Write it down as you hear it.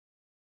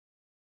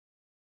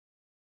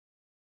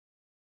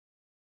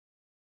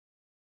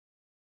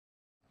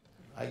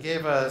I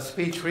gave a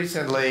speech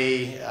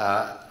recently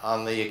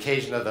on the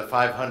occasion of the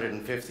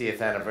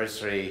 550th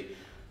anniversary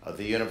of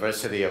the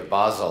University of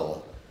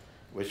Basel,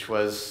 which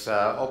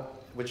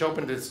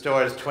opened its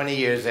doors 20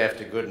 years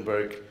after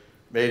Gutenberg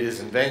made his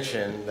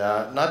invention,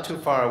 not too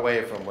far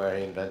away from where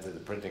he invented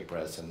the printing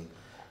press. And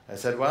I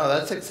said, wow,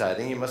 that's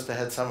exciting. You must have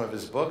had some of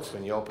his books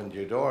when you opened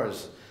your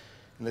doors.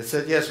 And they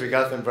said, yes, we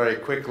got them very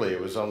quickly. It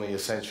was only a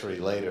century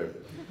later.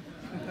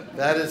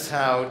 That is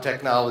how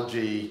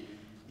technology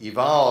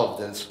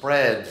evolved and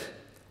spread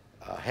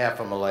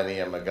half a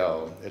millennium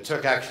ago. It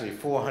took actually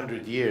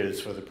 400 years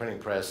for the printing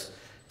press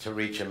to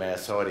reach a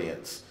mass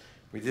audience.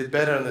 We did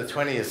better in the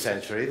 20th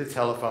century. The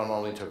telephone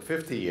only took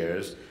 50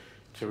 years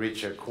to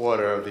reach a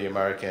quarter of the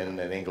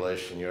American and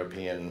English and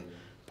European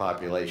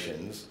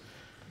populations.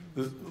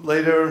 The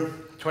later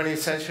 20th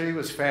century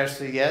was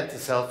faster yet. The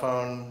cell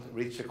phone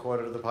reached a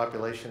quarter of the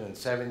population in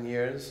 7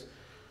 years.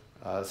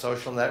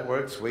 Social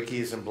networks,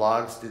 wikis, and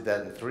blogs did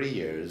that in 3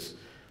 years.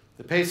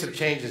 The pace of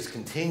change is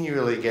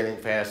continually getting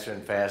faster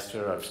and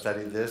faster. I've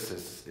studied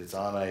this. It's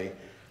on a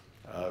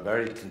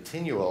very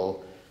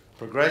continual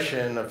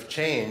progression of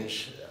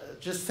change.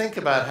 Just think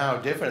about how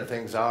different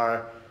things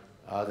are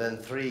than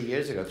 3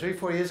 years ago. 3 or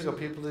 4 years ago,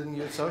 people didn't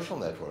use social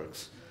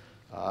networks.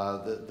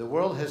 The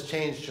world has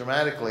changed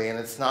dramatically, and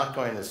it's not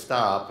going to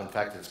stop. In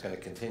fact, it's going to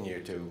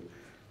continue to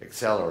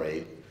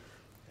accelerate.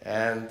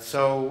 And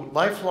so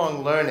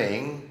lifelong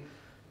learning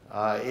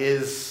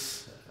is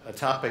a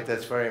topic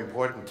that's very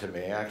important to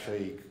me. I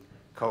actually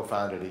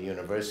co-founded a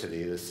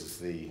university. This is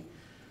the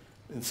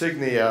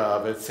insignia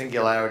of it,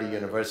 Singularity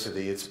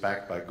University. It's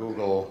backed by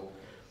Google.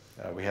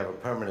 We have a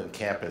permanent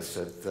campus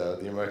that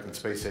the American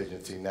Space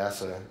Agency,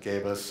 NASA,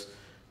 gave us.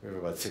 We have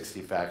about 60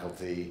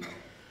 faculty.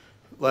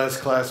 Last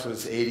class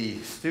was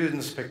 80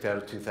 students, picked out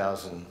of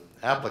 2,000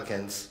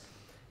 applicants.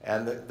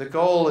 And the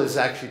goal is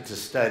actually to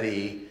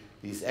study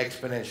these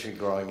exponentially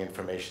growing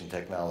information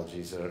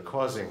technologies that are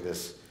causing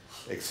this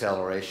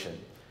acceleration,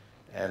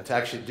 and to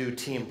actually do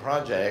team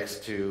projects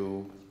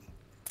to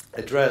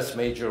address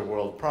major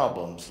world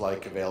problems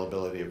like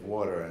availability of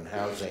water and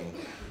housing,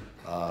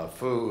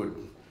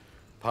 food,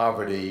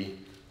 poverty,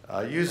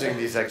 using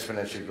these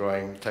exponentially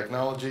growing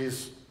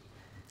technologies,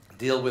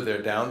 deal with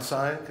their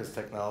downside, because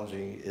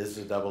technology is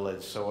a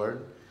double-edged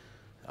sword.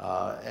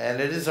 And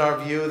it is our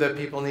view that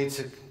people need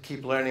to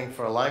keep learning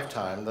for a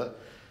lifetime.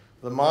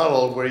 The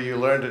model where you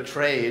learned a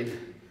trade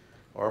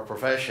or a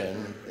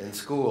profession in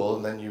school,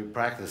 and then you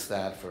practice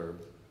that for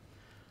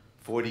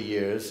 40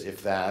 years,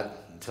 if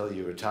that, until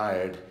you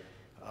retired,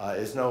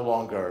 is no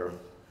longer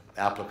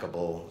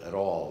applicable at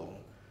all.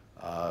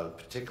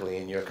 Particularly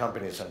in your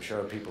companies, I'm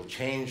sure people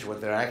change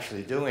what they're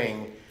actually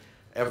doing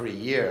every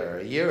year.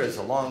 A year is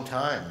a long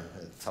time.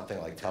 It's something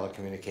like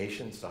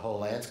telecommunications, the whole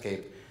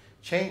landscape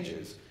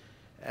changes.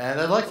 And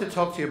I'd like to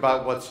talk to you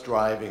about what's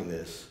driving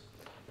this,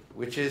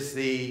 which is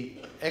the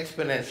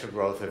exponential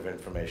growth of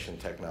information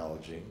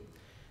technology.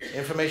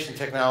 Information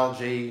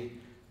technology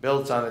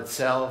builds on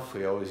itself.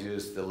 We always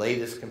use the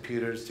latest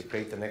computers to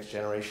create the next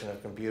generation of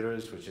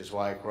computers, which is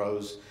why it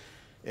grows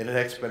in an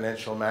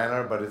exponential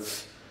manner.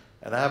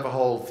 And I have a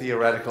whole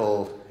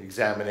theoretical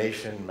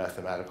examination,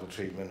 mathematical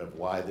treatment of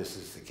why this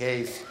is the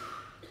case.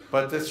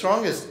 But the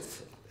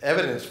strongest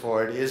evidence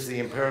for it is the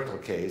empirical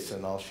case,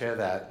 and I'll share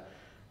that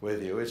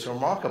with you. It's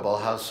remarkable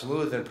how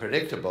smooth and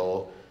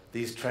predictable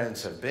these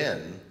trends have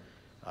been.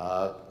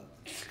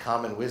 It's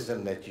common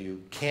wisdom that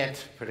you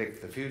can't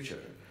predict the future.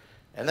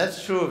 And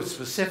that's true of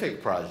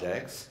specific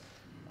projects.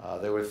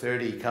 There were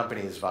 30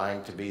 companies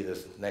vying to be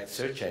the next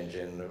search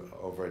engine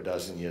over a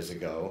dozen years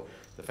ago.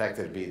 The fact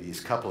that it'd be these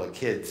couple of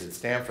kids at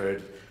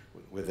Stanford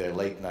with their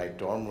late-night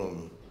dorm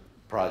room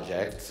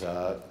project,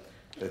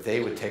 that they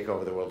would take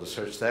over the world of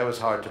search, that was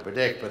hard to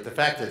predict. But the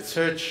fact that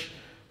search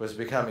was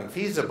becoming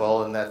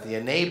feasible and that the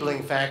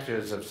enabling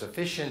factors of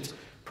sufficient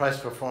price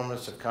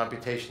performance of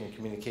computation and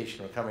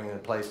communication were coming into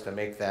place to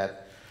make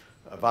that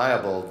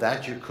viable,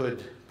 that you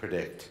could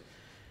predict.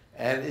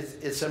 And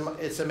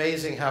it's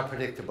amazing how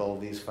predictable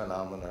these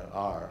phenomena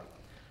are.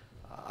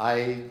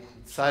 I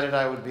decided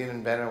I would be an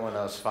inventor when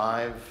I was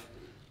 5.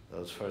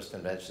 Those first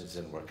inventions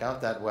didn't work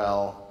out that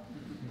well.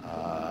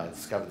 I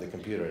discovered the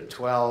computer at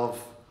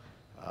 12.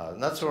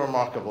 Not so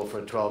remarkable for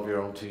a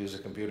 12-year-old to use a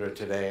computer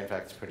today. In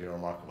fact, it's pretty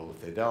remarkable if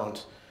they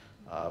don't.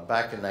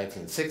 Back in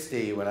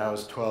 1960, when I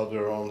was 12,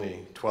 there were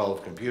only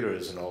 12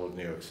 computers in all of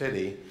New York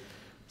City,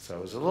 so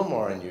it was a little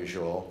more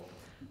unusual.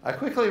 I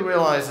quickly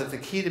realized that the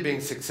key to being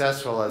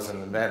successful as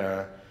an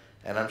inventor,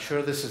 and I'm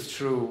sure this is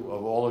true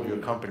of all of your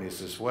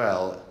companies as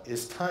well,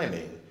 is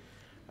timing.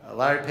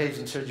 Larry Page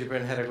and Sergey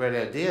Brin had a great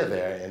idea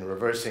there in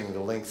reversing the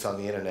links on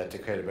the internet to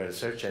create a better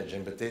search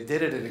engine, but they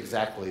did it at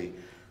exactly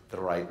the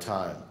right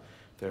time.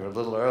 If they were a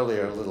little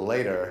earlier, a little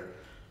later,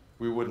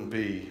 we wouldn't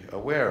be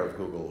aware of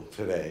Google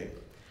today.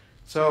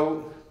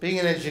 So, being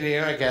an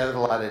engineer, I gathered a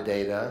lot of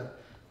data.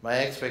 My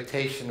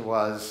expectation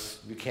was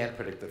you can't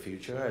predict the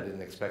future. I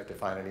didn't expect to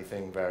find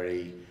anything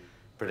very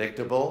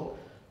predictable.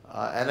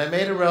 And I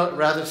made a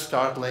rather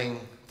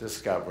startling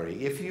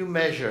discovery. If you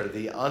measure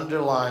the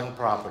underlying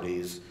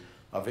properties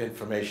of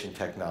information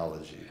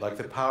technology, like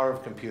the power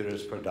of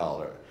computers per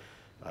dollar,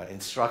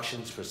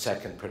 instructions per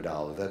second per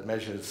dollar. That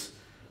measures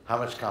how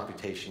much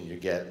computation you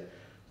get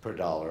per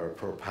dollar, or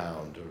per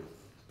pound, or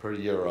per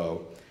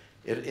euro.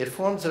 It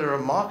forms a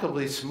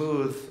remarkably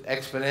smooth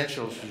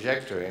exponential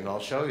trajectory, and I'll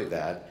show you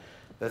that,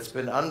 that's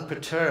been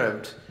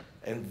unperturbed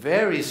and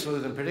very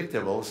smooth and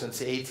predictable since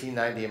the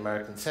 1890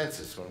 American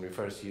census, when we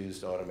first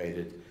used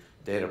automated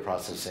data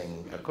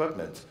processing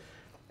equipment.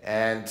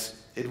 And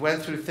it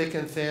went through thick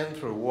and thin,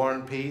 through war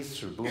and peace,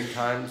 through boom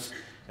times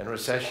and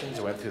recessions.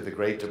 It went through the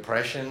Great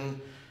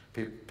Depression.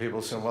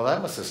 People said, well,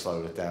 that must have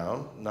slowed it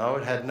down. No,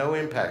 it had no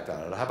impact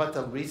on it. How about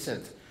the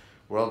recent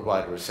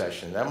worldwide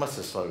recession? That must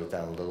have slowed it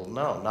down a little.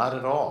 No, not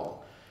at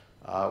all.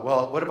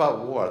 Well, what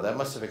about war? That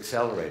must have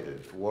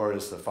accelerated. War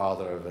is the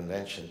father of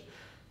invention.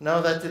 No,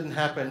 that didn't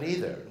happen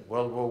either.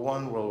 World War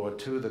I, World War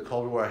II, the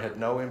Cold War had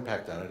no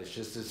impact on it. It's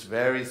just this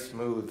very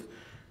smooth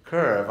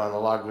curve on a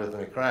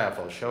logarithmic graph.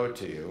 I'll show it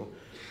to you.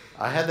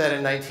 I had that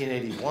in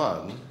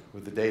 1981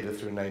 with the data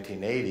through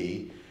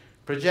 1980,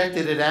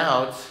 projected it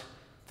out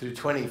through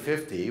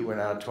 2050. We're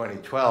now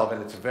 2012,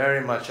 and it's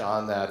very much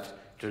on that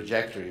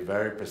trajectory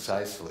very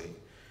precisely.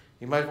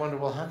 You might wonder,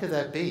 well, how could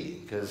that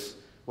be? Because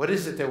what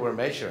is it that we're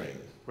measuring?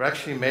 We're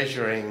actually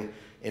measuring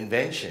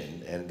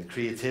invention and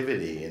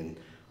creativity and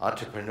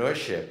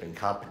entrepreneurship and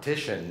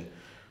competition.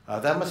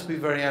 That must be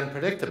very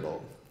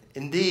unpredictable.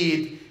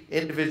 Indeed,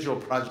 individual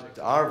projects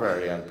are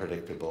very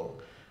unpredictable,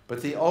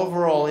 but the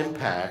overall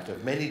impact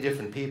of many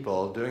different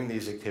people doing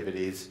these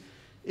activities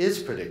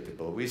is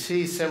predictable. We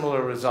see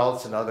similar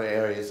results in other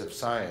areas of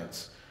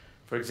science.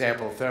 For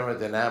example,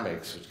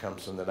 thermodynamics, which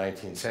comes from the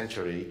 19th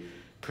century,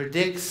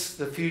 predicts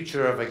the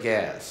future of a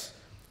gas.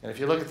 And if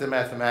you look at the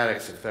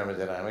mathematics of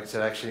thermodynamics, it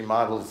actually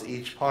models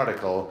each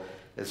particle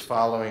as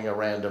following a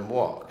random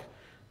walk.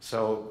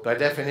 So by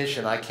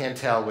definition, I can't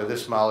tell where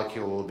this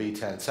molecule will be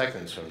 10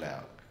 seconds from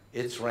now.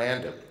 It's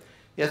random.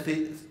 Yet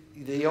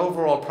the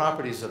overall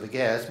properties of the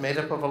gas, made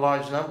up of a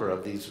large number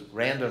of these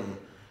random,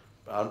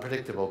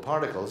 unpredictable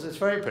particles, is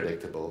very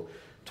predictable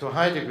to a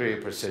high degree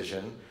of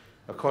precision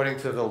according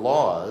to the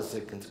laws,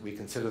 we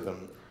consider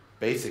them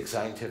basic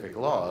scientific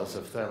laws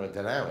of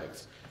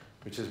thermodynamics,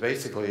 which is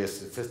basically a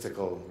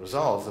statistical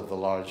result of the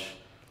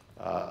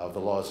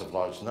laws of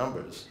large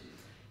numbers.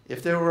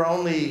 If there were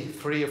only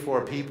 3 or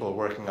 4 people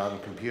working on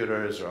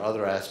computers or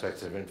other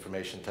aspects of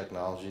information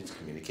technologies,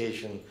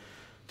 communication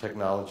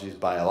technologies,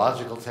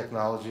 biological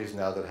technologies,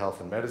 now that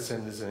health and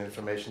medicine is an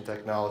information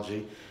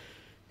technology,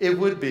 it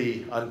would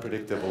be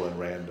unpredictable and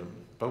random.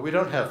 But we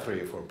don't have 3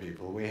 or 4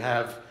 people. We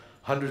have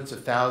hundreds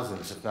of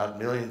thousands, if not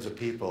millions of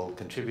people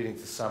contributing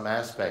to some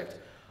aspect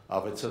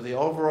of it. So the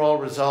overall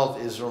result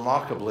is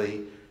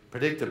remarkably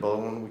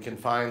predictable when we can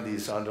find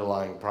these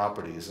underlying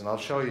properties. And I'll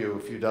show you a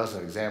few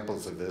dozen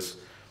examples of this.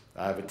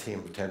 I have a team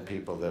of 10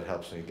 people that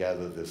helps me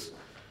gather this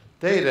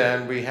data,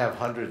 and we have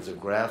hundreds of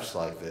graphs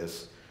like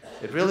this.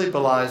 It really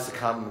belies the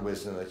common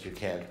wisdom that you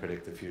can't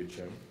predict the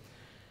future.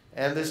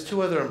 And there's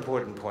 2 other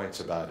important points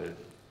about it.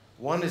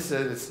 One is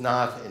that it's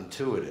not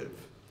intuitive.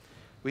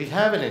 We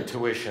have an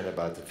intuition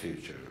about the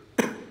future.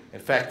 In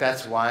fact,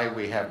 that's why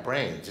we have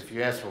brains. If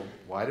you ask,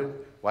 well,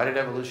 why did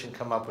evolution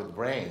come up with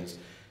brains?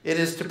 It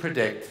is to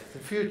predict the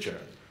future.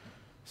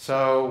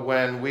 So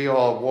when we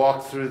all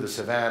walked through the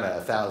savannah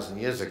 1,000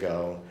 years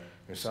ago,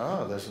 we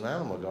saw, oh, there's an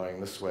animal going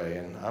this way,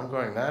 and I'm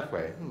going that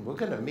way. We're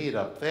going to meet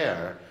up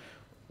there.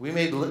 We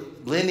made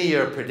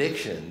linear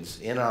predictions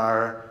in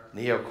our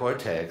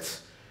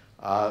neocortex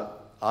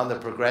on the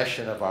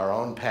progression of our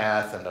own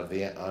path and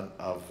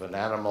of an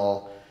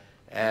animal,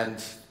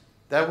 and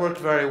that worked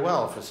very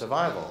well for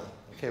survival.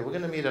 Okay, we're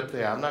going to meet up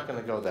there. I'm not going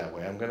to go that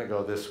way. I'm going to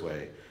go this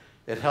way.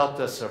 It helped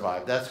us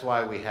survive. That's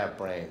why we have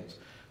brains.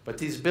 But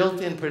these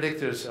built-in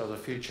predictors of the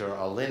future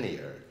are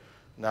linear,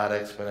 not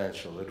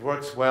exponential. It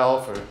works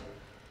well for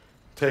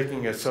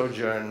taking a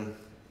sojourn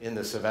in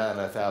the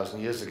savannah 1,000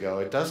 years ago.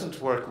 It doesn't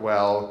work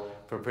well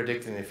for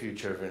predicting the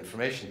future of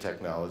information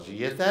technology,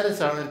 yet that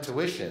is our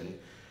intuition.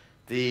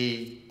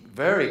 The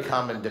very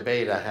common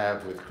debate I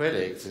have with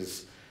critics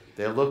is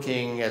they're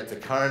looking at the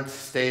current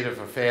state of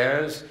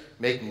affairs,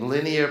 making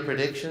linear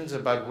predictions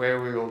about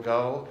where we will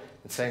go,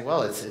 and saying,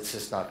 well, it's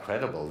just not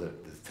credible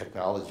that the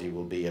technology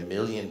will be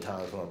 1,000,000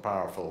 times more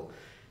powerful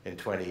in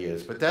 20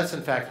 years. But that's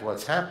in fact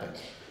what's happened.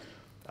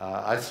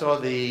 I saw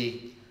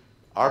the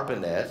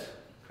ARPANET,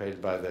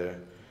 created by the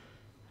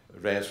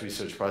Advanced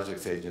Research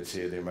Projects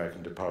Agency of the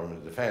American Department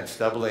of Defense,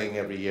 doubling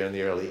every year in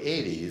the early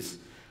 80s.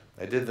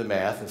 I did the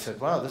math and said,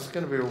 wow, this is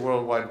going to be a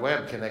World Wide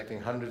Web connecting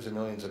hundreds of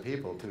millions of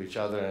people to each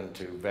other and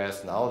to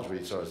vast knowledge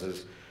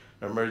resources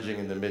emerging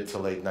in the mid to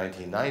late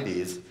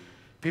 1990s.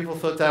 People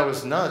thought that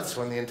was nuts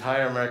when the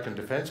entire American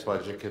defense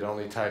budget could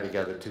only tie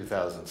together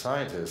 2,000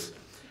 scientists.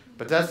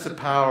 But that's the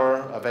power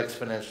of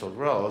exponential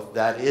growth.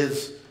 That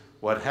is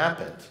what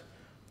happened.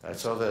 I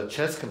saw the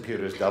chess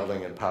computers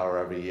doubling in power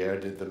every year,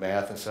 did the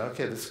math, and said,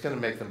 okay, this is going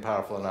to make them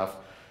powerful enough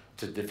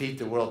to defeat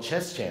the world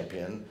chess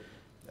champion.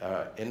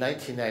 In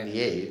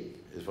 1998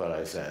 is what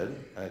I said.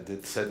 I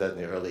said that in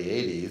the early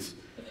 80s.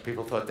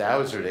 people thought that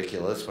was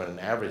ridiculous when an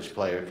average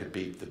player could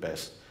beat the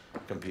best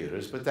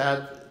computers, but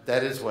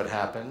that is what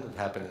happened. It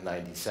happened in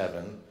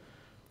 '97.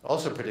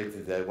 Also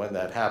predicted that when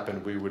that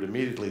happened, we would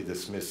immediately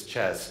dismiss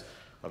chess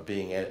of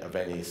being of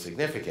any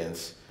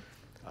significance.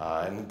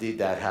 And indeed,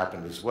 that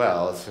happened as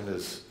well. As soon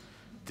as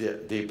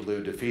Deep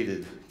Blue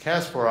defeated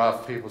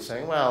Kasparov, people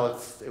saying,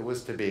 well, it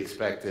was to be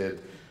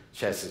expected.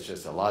 Chess is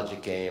just a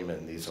logic game,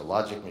 and these are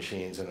logic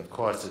machines. And of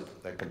course,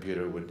 a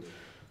computer would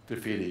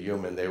defeat a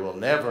human. They will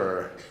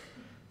never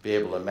be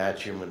able to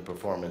match human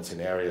performance in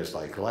areas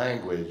like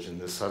language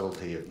and the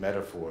subtlety of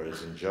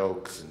metaphors and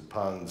jokes and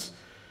puns.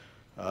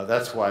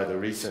 That's why the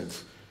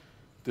recent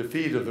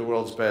defeat of the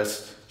world's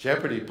best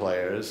Jeopardy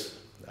players,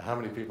 how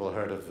many people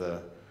heard of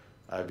the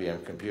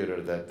IBM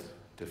computer that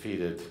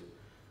defeated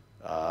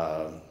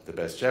the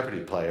best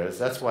Jeopardy players?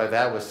 That's why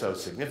that was so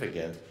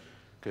significant,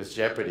 because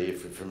Jeopardy,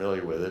 if you're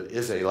familiar with it,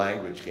 is a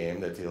language game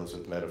that deals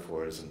with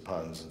metaphors and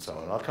puns and so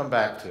on. I'll come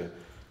back to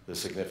the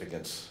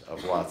significance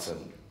of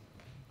Watson.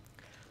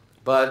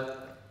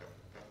 But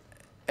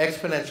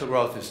exponential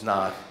growth is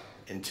not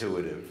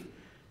intuitive,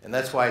 and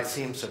that's why it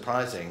seems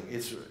surprising.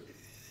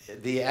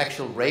 The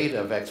actual rate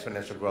of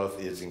exponential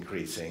growth is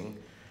increasing.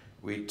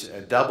 We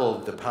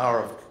doubled the power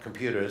of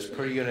computers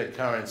per unit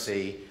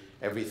currency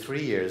every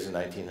 3 years in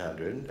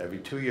 1900, every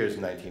 2 years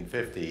in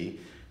 1950. It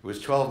was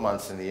 12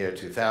 months in the year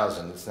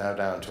 2000. It's now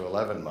down to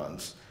 11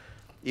 months.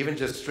 Even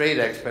just straight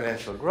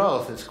exponential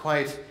growth is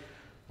quite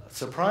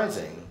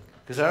surprising,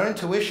 because our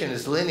intuition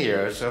is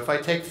linear. So if I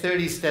take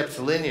 30 steps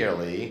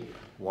linearly,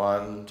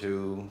 1,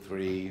 2,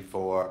 3,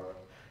 4,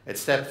 at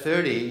step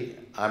 30,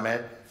 I'm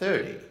at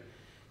 30.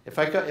 If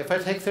I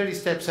take 30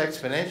 steps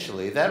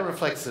exponentially, that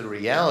reflects the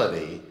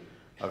reality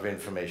of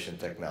information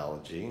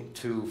technology,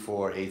 2,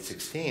 4, 8,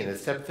 16. At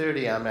step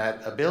 30, I'm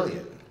at 1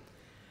 billion.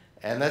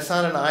 And that's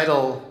not an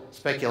idle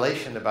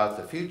speculation about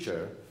the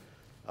future.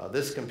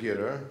 This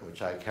computer,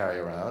 which I carry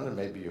around, and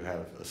maybe you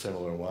have a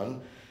similar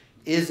one,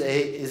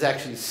 is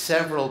actually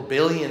several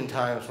billion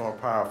times more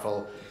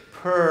powerful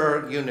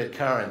per unit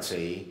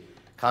currency,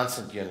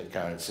 constant unit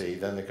currency,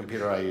 than the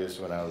computer I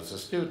used when I was a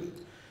student.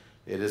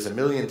 It is 1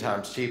 million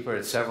times cheaper.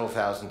 It's several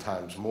thousand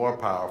times more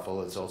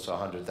powerful. It's also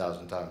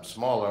 100,000 times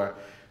smaller.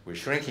 We're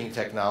shrinking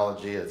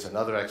technology. It's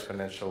another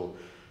exponential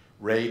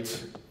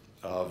rate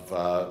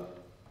of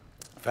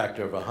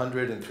factor of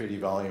 100 in 3D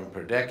volume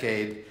per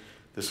decade.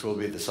 This will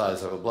be the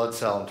size of a blood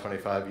cell in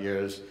 25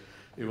 years.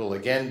 It will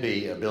again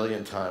be 1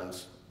 billion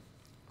times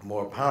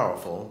more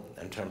powerful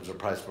in terms of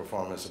price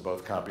performance of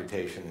both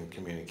computation and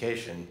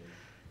communication.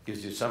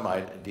 Gives you some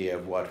idea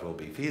of what will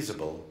be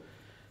feasible.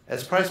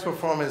 As price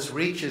performance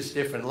reaches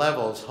different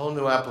levels, whole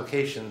new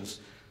applications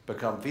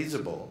become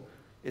feasible.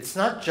 It's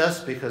not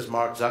just because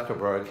Mark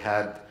Zuckerberg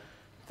had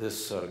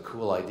this sort of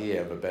cool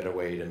idea of a better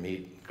way to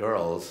meet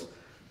girls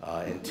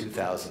in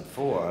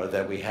 2004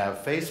 that we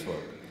have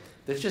Facebook.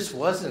 This just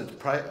wasn't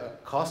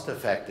cost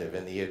effective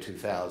in the year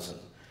 2000.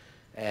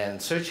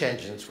 And search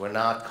engines were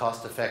not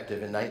cost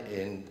effective in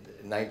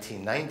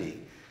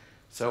 1990.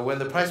 So when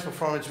the price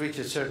performance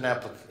reaches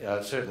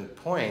certain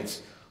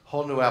points,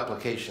 whole new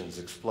applications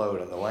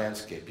explode on the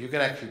landscape. You can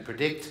actually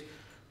predict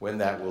when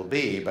that will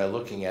be by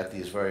looking at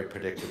these very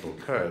predictable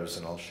curves,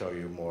 and I'll show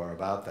you more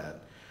about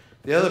that.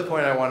 The other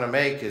point I want to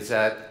make is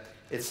that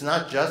it's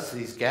not just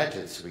these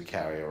gadgets we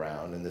carry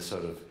around in this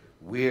sort of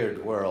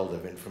weird world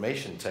of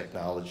information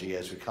technology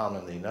as we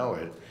commonly know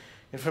it.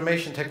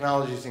 Information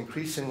technology is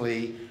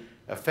increasingly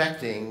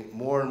affecting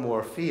more and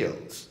more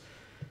fields.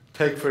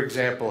 Take, for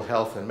example,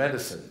 health and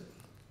medicine.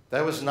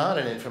 That was not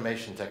an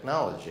information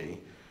technology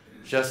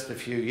just a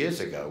few years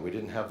ago. We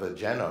didn't have the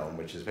genome,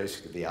 which is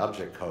basically the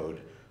object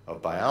code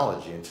of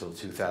biology, until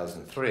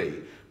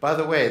 2003. By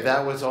the way,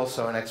 that was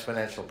also an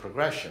exponential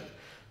progression.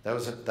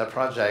 That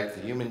project,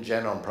 the Human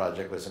Genome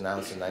Project, was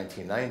announced in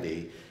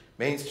 1990.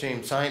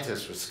 Mainstream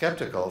scientists were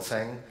skeptical,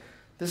 saying,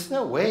 there's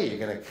no way you're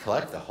going to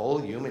collect the whole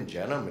human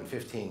genome in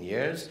 15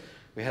 years.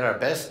 We had our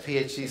best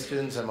PhD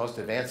students and most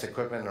advanced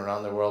equipment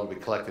around the world. We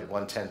collected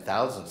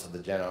 1/10,000th of the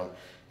genome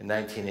in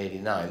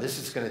 1989. This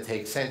is going to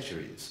take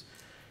centuries.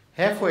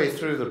 Halfway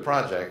through the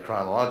project,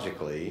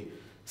 chronologically,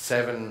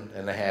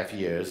 7.5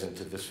 years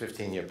into this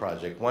 15-year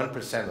project,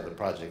 1% of the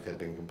project had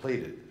been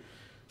completed.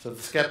 So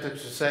the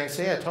skeptics were saying,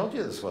 see, I told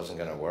you this wasn't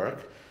going to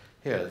work.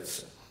 Here,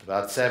 it's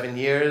about 7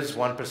 years,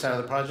 1% of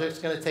the project is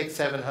going to take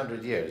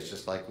 700 years,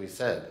 just like we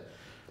said.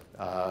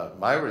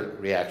 My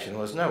reaction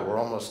was, no, we're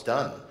almost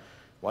done.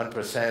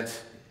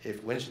 1%,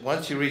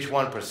 once you reach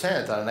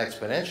 1% on an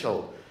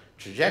exponential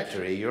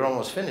trajectory, you're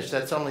almost finished.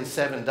 That's only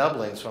 7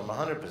 doublings from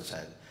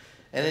 100%.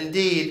 And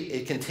indeed,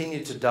 it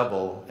continued to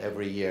double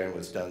every year and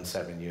was done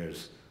 7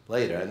 years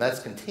later. And that's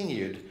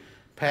continued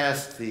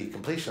past the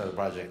completion of the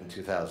project in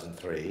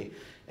 2003.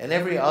 And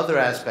every other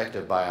aspect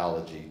of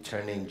biology,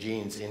 turning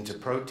genes into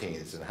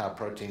proteins and how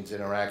proteins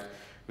interact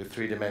with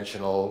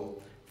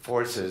three-dimensional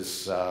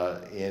forces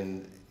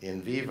in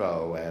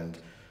vivo, and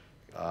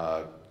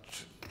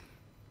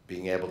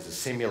being able to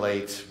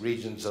simulate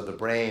regions of the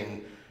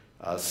brain,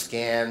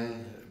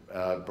 scan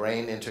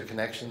brain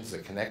interconnections, the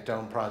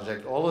Connectome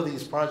project. All of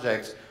these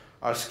projects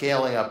are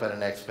scaling up at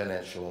an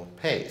exponential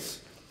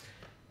pace.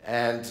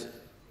 And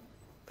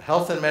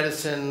health and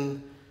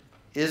medicine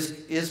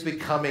is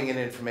becoming an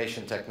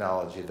information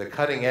technology. The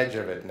cutting edge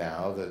of it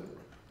now, the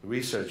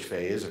research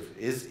phase,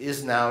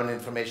 is now an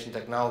information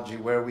technology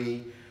where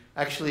we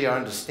actually are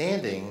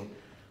understanding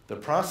the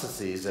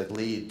processes that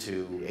lead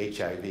to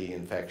HIV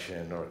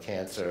infection or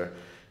cancer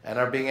and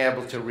are being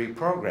able to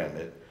reprogram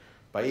it.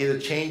 By either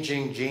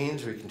changing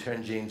genes, we can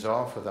turn genes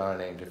off with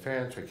RNA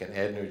interference, we can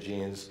add new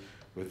genes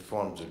with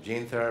forms of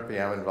gene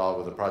therapy. I'm involved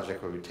with a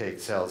project where we take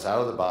cells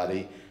out of the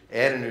body,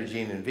 add a new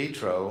gene in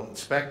vitro,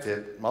 inspect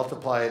it,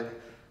 multiply it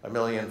 1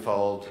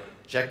 million-fold,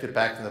 inject it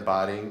back in the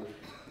body.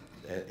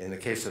 In the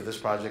case of this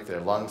project, they're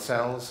lung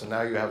cells. So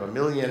now you have 1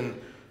 million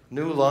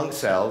new lung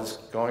cells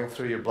going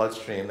through your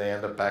bloodstream. They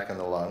end up back in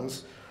the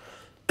lungs.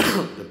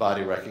 The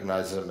body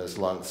recognizes them as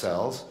lung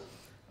cells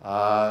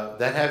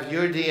that have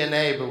your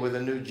DNA, but with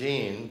a new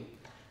gene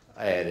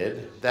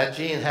added. That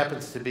gene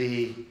happens to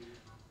be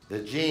the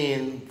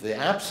gene, the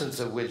absence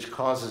of which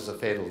causes a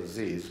fatal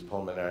disease,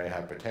 pulmonary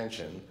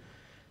hypertension.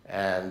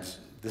 And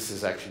this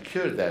has actually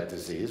cured that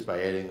disease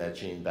by adding that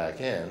gene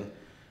back in,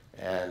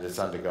 and it's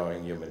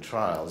undergoing human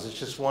trials. It's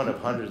just one of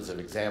hundreds of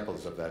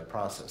examples of that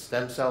process.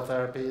 Stem cell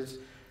therapies,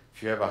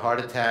 if you have a heart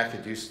attack,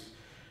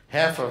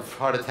 half of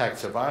heart attack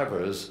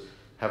survivors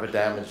have a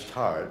damaged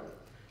heart.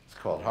 It's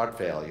called heart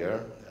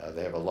failure.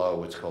 They have a low,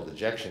 what's called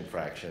ejection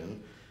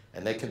fraction,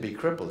 and they can be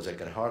cripples. They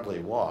can hardly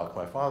walk.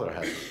 My father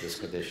had this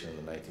condition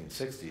in the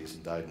 1960s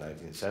and died in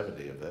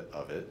 1970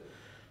 of it.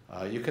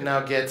 You can now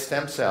get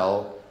stem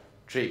cell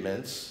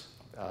treatments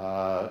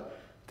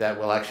that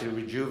will actually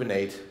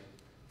rejuvenate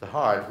the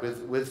heart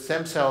with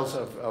stem cells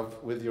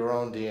with your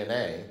own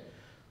DNA.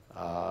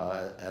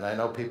 And I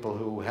know people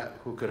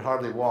who could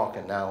hardly walk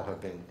and now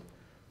have been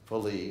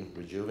fully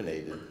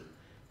rejuvenated.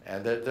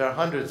 And there are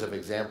hundreds of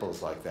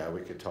examples like that.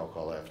 We could talk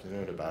all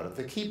afternoon about it.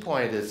 The key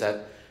point is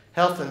that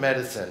health and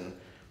medicine,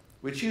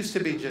 which used to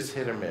be just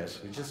hit or miss,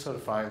 we just sort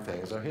of find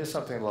things, or here's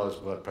something lowers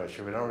blood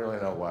pressure, we don't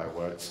really know why it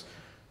works,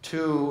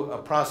 to a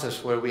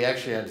process where we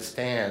actually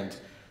understand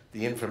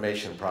the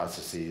information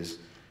processes.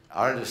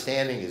 Our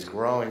understanding is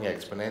growing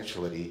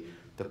exponentially.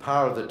 The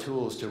power of the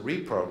tools to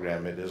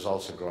reprogram it is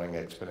also growing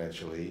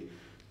exponentially.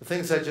 The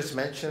things I just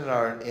mentioned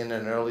are in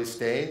an early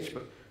stage,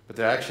 but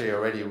they're actually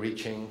already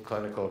reaching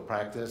clinical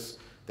practice.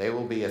 They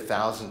will be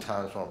 1,000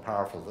 times more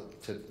powerful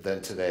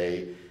than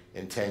today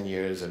in 10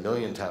 years, 1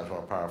 million times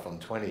more powerful in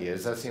 20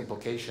 years. That's the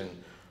implication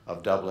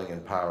of doubling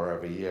in power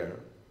every year.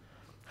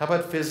 How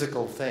about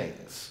physical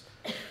things?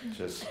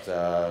 Just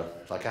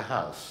like a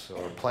house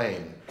or a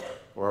plane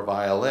or a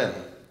violin.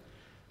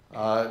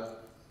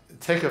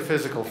 Take a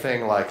physical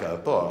thing like a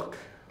book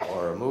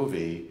or a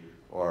movie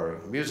or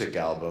a music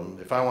album.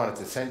 If I wanted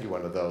to send you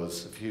one of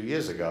those a few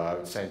years ago, I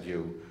would send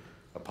you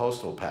a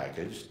postal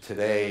package.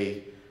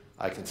 Today,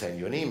 I can send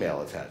you an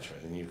email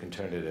attachment, and you can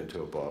turn it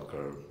into a book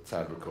or a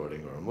sound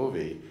recording or a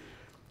movie.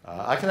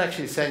 I can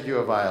actually send you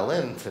a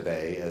violin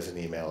today as an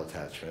email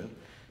attachment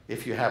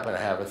if you happen to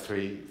have a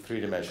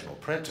three-dimensional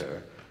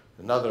printer.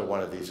 Another one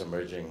of these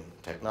emerging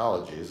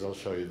technologies. I'll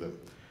show you the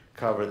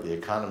cover of The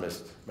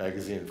Economist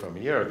magazine from a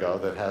year ago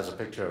that has a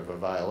picture of a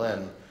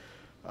violin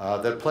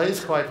that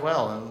plays quite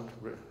well,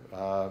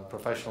 and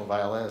professional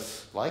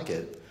violinists like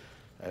it.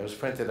 It was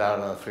printed out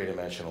on a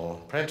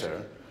three-dimensional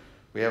printer.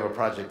 We have a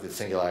project at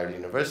Singularity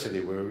University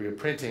where we're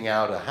printing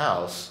out a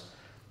house,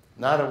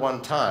 not at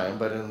one time,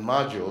 but in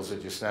modules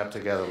that you snap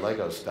together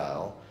Lego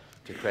style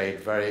to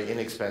create very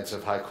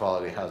inexpensive,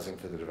 high-quality housing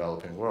for the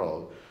developing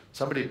world.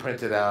 Somebody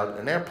printed out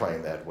an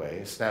airplane that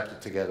way, snapped it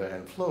together,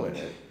 and flew in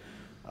it.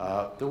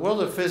 The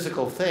world of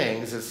physical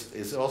things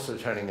is also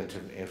turning into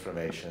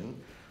information.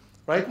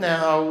 Right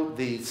now,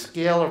 the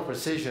scale or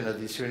precision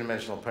of these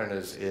three-dimensional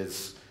printers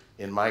is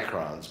in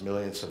microns,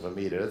 millionths of a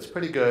meter. It's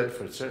pretty good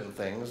for certain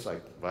things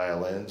like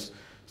violins.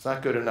 It's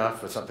not good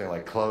enough for something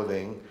like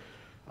clothing.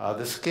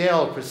 The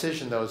scale of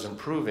precision, though, is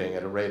improving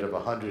at a rate of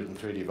 100 in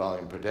 3D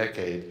volume per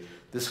decade.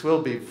 This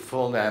will be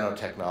full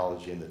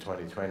nanotechnology in the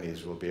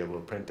 2020s. We'll be able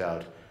to print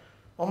out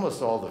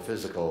almost all the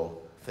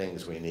physical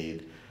things we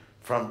need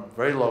from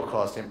very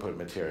low-cost input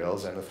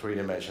materials and a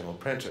three-dimensional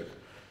printer.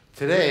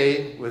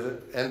 Today,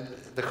 and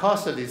the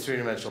cost of these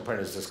three-dimensional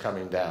printers is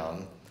coming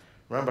down.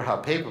 Remember how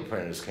paper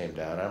printers came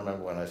down. I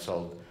remember when I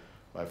sold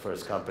my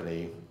first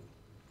company,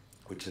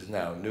 which is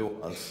now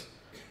Nuance,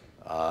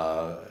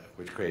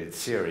 which created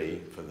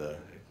Siri for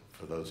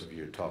those of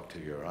you who talk to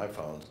your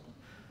iPhones,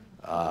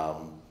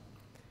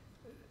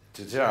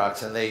 to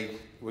Xerox, and they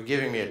were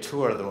giving me a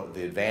tour of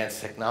the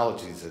advanced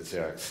technologies that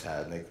Xerox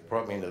had, and they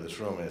brought me into this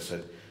room and they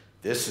said,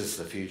 "This is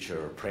the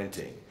future of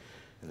printing."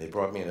 And they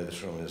brought me into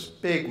this room, and this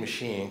big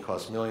machine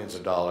cost millions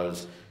of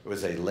dollars. It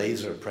was a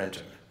laser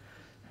printer.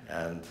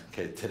 And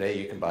today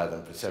you can buy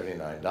them for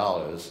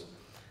 $79.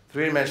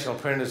 Three-dimensional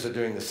printers are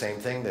doing the same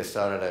thing. They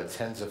started at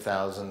tens of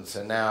thousands,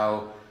 and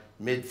now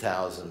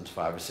mid-thousands,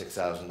 $5,000 or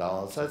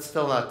 $6,000. That's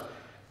still not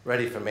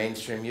ready for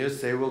mainstream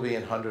use. They will be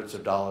in hundreds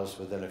of dollars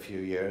within a few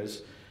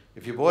years.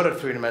 If you bought a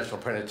three-dimensional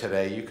printer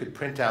today, you could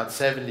print out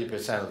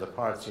 70% of the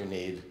parts you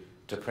need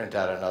to print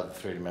out another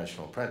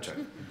three-dimensional printer.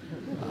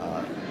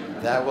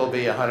 That will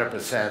be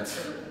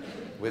 100%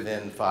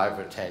 within 5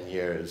 or 10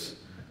 years.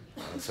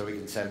 So we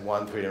can send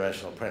one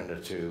three-dimensional printer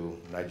to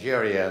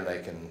Nigeria, and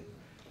they can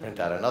print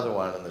out another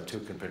one, and the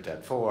two can print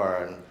out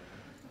 4,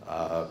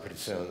 and pretty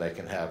soon they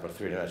can have a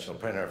three-dimensional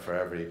printer for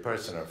every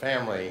person or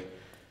family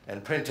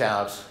and print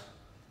out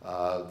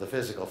the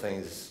physical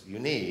things you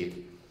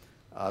need.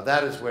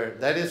 That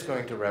is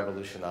going to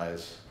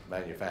revolutionize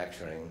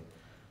manufacturing.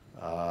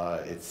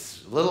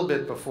 It's a little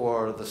bit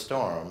before the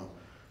storm,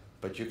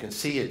 but you can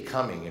see it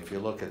coming if you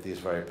look at these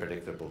very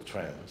predictable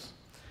trends.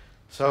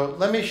 So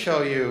let me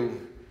show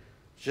you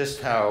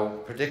just how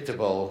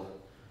predictable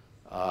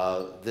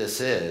this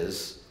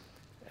is.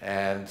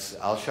 And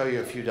I'll show you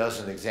a few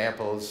dozen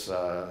examples.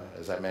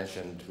 As I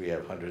mentioned, we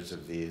have hundreds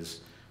of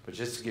these. But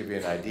just to give you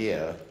an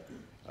idea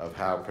of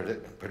how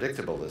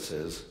predictable this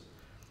is,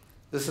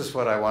 this is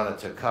what I wanted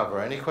to cover.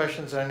 Any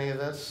questions on any of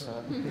this?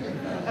 All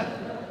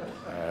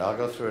right, I'll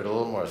go through it a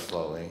little more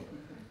slowly.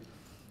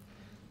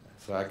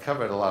 So I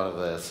covered a lot of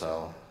this.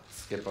 I'll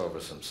skip over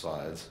some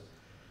slides.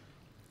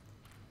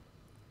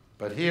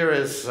 But here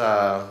is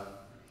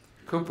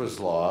Cooper's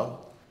law,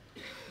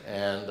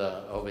 and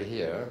over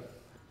here,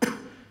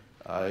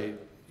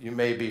 you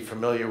may be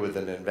familiar with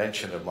an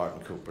invention of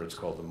Martin Cooper. It's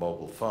called the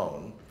mobile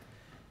phone.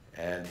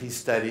 And he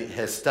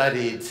has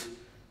studied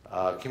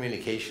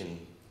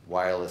communication,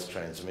 wireless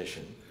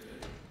transmission.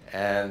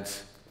 And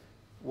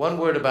one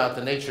word about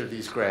the nature of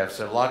these graphs,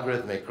 they're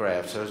logarithmic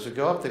graphs. So as we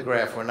go up the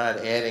graph, we're not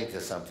adding to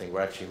something,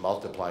 we're actually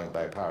multiplying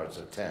by powers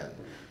of 10.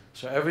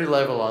 So every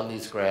level on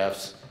these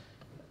graphs,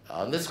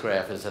 on this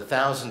graph, is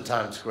 1,000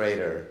 times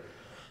greater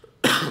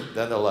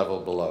than the level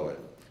below it.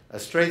 A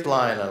straight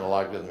line on a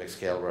logarithmic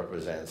scale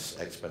represents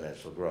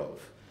exponential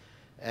growth.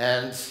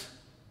 And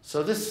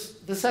so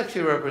this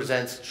actually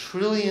represents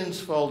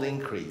trillions-fold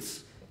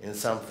increase in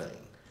something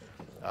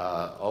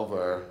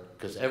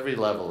because every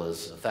level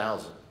is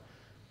 1,000.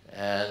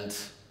 And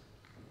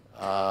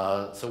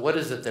so what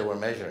is it that we're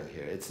measuring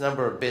here? It's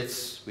number of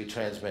bits we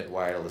transmit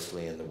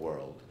wirelessly in the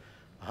world.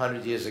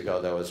 100 years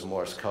ago, that was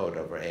Morse code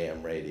over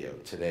AM radio.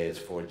 Today, it's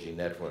 4G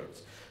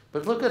networks.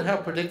 But look at how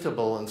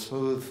predictable and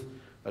smooth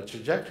a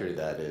trajectory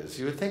that is.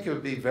 You would think it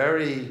would be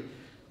very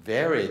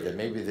varied, that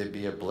maybe there'd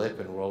be a blip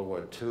in World War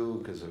II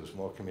because there was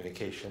more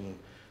communication.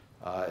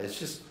 It's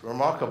just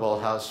remarkable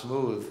how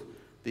smooth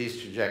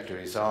these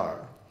trajectories are.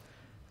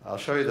 I'll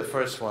show you the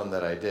first one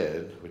that I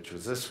did, which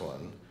was this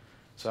one.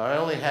 So I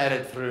only had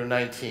it through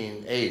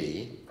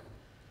 1980,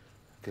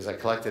 because I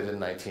collected it in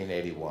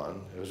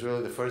 1981. It was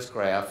really the first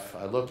graph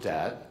I looked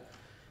at.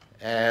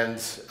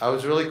 And I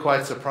was really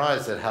quite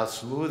surprised at how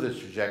smooth a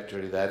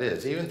trajectory that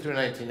is. Even through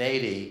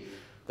 1980,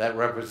 that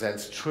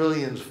represents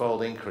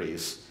trillions-fold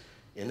increase,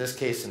 in this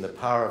case in the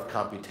power of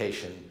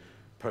computation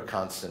per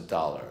constant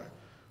dollar.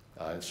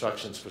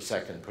 Instructions per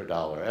second per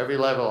dollar. Every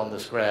level on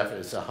this graph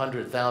is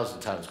 100,000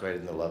 times greater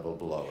than the level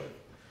below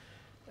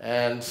it.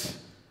 And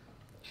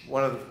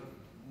one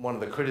of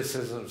the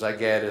criticisms I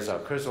get is,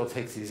 Kurzweil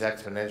takes these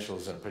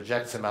exponentials and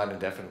projects them out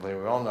indefinitely.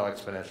 We all know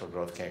exponential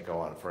growth can't go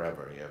on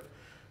forever. You have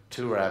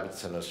 2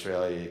 rabbits in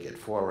Australia, you get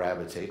 4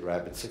 rabbits, 8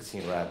 rabbits,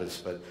 16 rabbits,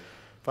 but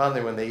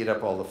finally when they eat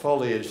up all the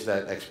foliage,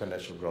 that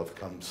exponential growth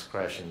comes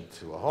crashing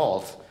to a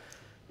halt.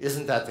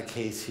 Isn't that the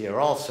case here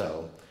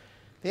also?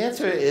 The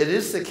answer, it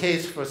is the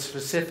case for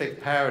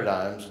specific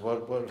paradigms.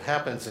 What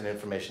happens in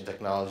information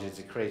technology is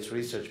it creates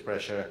research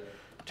pressure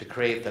to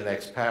create the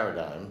next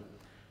paradigm.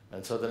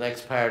 And so the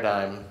next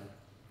paradigm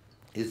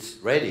is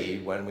ready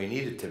when we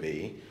need it to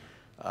be.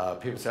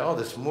 People say, oh,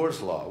 this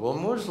Moore's law. Well,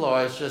 Moore's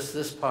law is just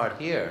this part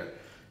here,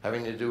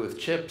 having to do with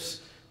chips.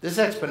 This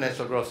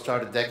exponential growth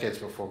started decades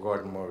before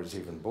Gordon Moore was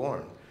even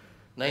born.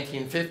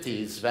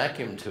 1950s,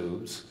 vacuum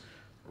tubes.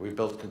 We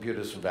built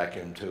computers from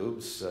vacuum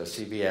tubes.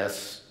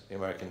 CBS, the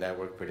American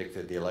network,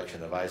 predicted the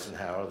election of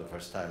Eisenhower, the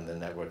first time the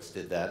networks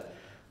did that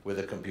with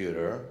a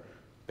computer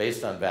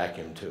based on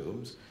vacuum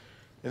tubes.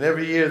 And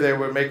every year they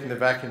were making the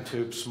vacuum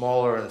tube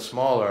smaller and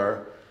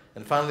smaller,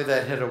 and finally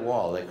that hit a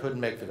wall. They couldn't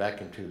make the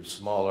vacuum tube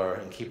smaller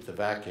and keep the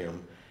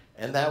vacuum,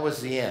 and that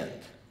was the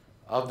end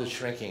of the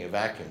shrinking of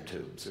vacuum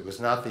tubes. It was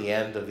not the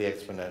end of the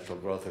exponential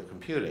growth of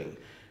computing.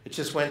 It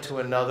just went to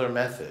another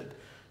method,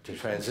 to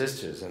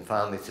transistors, and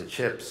finally to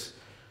chips.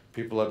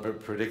 People are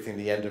predicting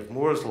the end of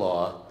Moore's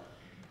law.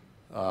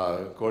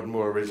 Gordon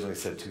Moore originally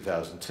said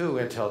 2002,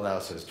 Intel now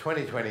says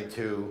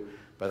 2022.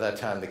 By that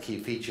time, the key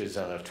features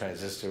on a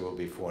transistor will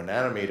be 4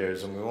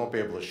 nanometers, and we won't be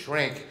able to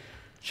shrink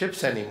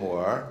chips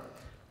anymore.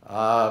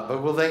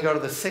 But we'll then go to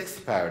the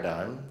 6th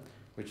paradigm,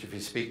 which if you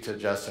speak to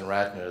Justin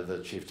Ratner,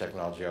 the Chief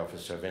Technology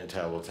Officer of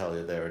Intel, will tell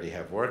you they already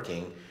have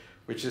working,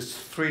 which is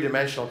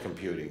 3-dimensional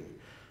computing.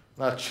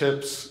 Not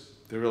chips,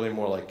 they're really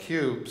more like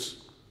cubes.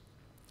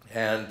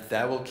 And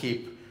that will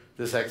keep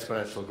this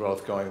exponential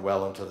growth going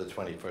well into the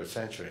 21st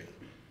century.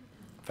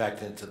 In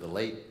fact, into the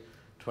late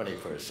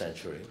 21st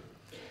century.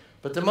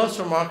 But the most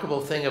remarkable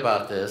thing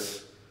about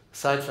this,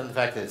 aside from the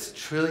fact that it's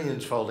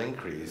trillions-fold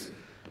increase,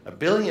 a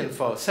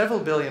billion-fold, several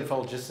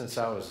billion-fold just since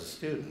I was a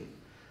student,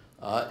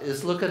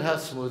 is look at how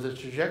smooth a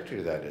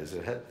trajectory that is.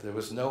 There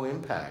was no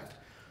impact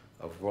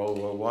of World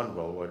War I,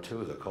 World War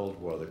II, the Cold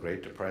War, the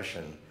Great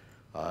Depression,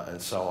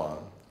 and so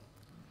on.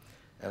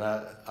 And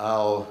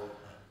I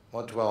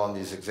won't dwell on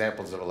these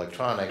examples of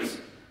electronics.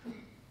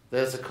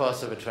 There's the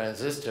cost of a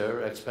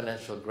transistor,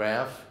 exponential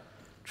graph,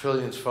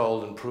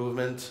 trillions-fold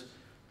improvement.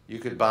 You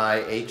could buy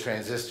a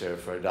transistor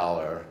for $1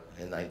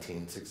 in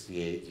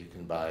 1968. You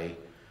can buy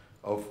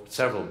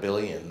several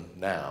billion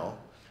now.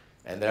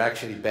 And they're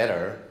actually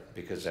better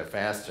because they're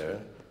faster,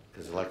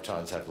 because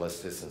electrons have less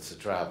distance to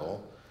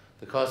travel.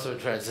 The cost of a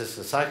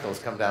transistor cycle has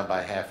come down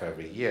by half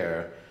every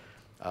year.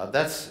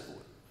 That's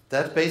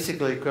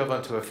basically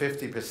equivalent to a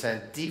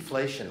 50%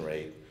 deflation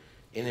rate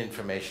in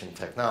information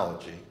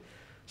technology.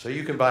 So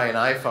you can buy an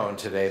iPhone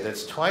today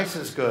that's twice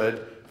as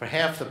good for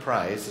half the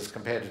price as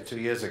compared to 2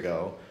 years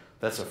ago.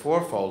 That's a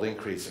fourfold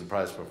increase in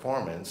price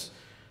performance.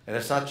 And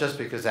it's not just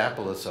because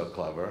Apple is so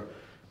clever.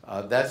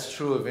 That's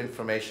true of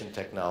information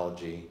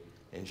technology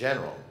in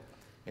general.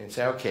 And you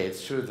say, okay,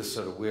 it's true of this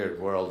sort of weird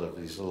world of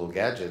these little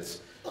gadgets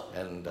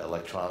and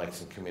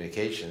electronics and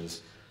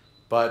communications.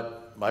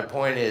 But my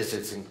point is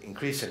it's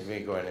increasingly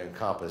going to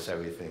encompass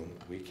everything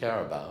we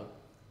care about.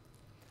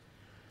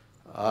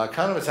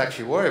 Economists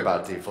actually worry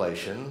about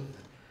deflation.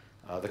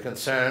 The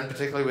concern,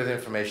 particularly with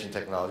information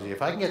technology,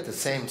 if I can get the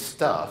same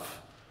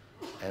stuff,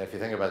 and if you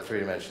think about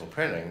three-dimensional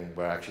printing,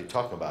 we're actually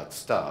talking about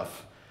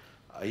stuff,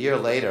 a year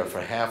later for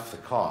half the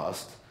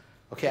cost,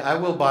 okay, I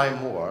will buy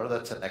more,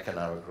 that's an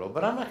economic rule,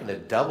 but I'm not going to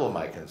double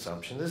my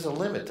consumption. There's a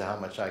limit to how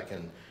much I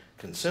can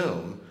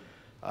consume.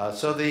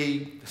 So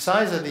the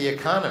size of the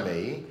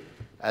economy,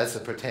 as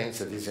it pertains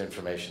to these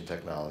information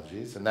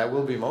technologies, and that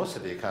will be most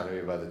of the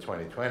economy by the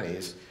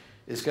 2020s,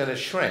 is going to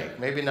shrink.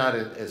 Maybe not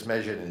as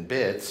measured in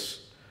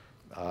bits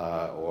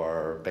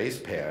or base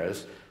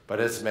pairs, but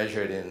as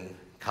measured in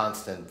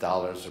constant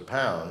dollars or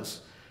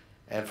pounds.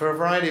 And for a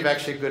variety of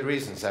actually good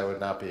reasons, that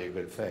would not be a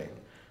good thing.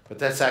 But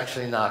that's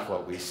actually not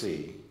what we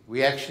see.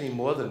 We actually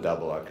more than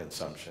double our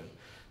consumption.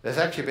 There's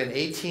actually been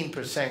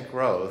 18%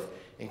 growth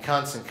in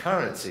constant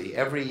currency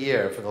every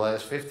year for the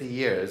last 50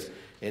 years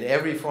in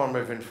every form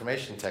of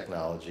information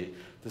technology,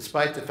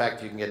 despite the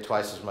fact you can get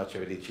twice as much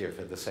of it each year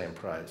for the same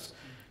price.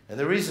 And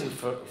the reason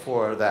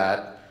for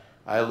that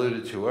I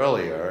alluded to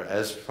earlier.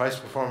 As price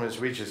performance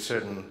reaches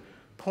certain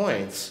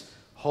points,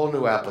 whole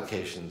new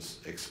applications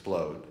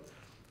explode.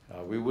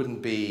 We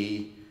wouldn't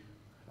be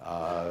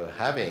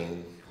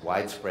having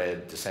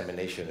widespread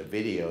dissemination of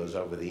videos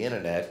over the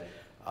internet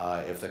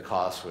if the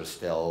costs were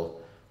still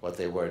what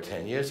they were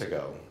 10 years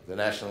ago. The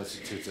National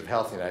Institutes of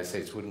Health in the United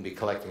States wouldn't be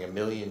collecting 1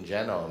 million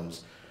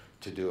genomes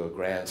to do a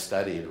grand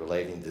study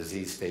relating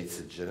disease states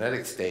to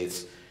genetic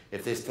states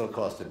if they still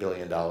cost $1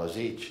 billion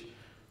each,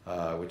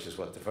 which is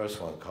what the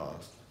first one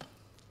cost.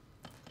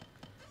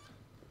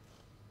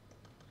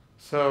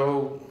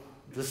 So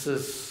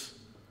this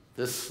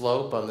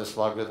slope on this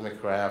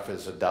logarithmic graph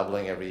is a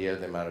doubling every year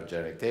the amount of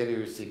genetic data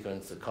you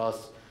sequence. The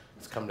cost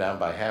has come down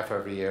by half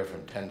every year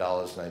from $10 in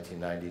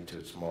 1990 to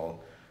a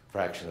small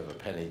fraction of a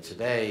penny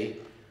today.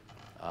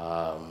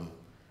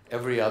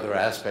 Every other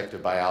aspect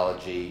of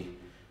biology,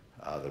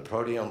 the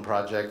proteome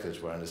project,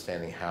 as we're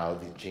understanding how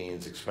the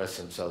genes express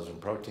themselves in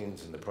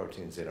proteins and the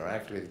proteins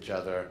interact with each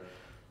other,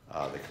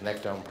 the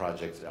connectome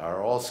projects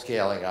are all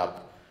scaling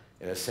up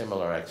in a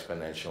similar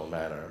exponential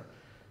manner.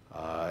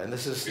 And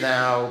this is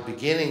now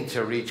beginning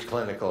to reach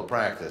clinical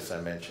practice. I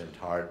mentioned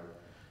heart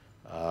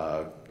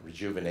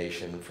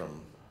rejuvenation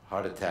from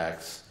heart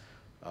attacks.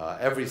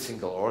 Every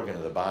single organ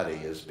of the body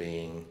is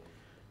being,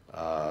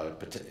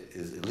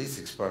 is at least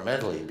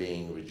experimentally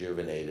being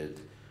rejuvenated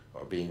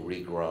or being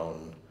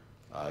regrown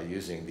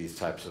using these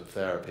types of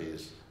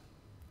therapies.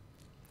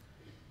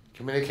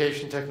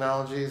 Communication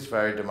technology is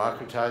very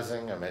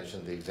democratizing. I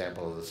mentioned the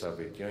example of the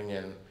Soviet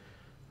Union.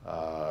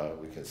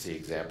 We can see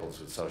examples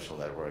with social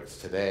networks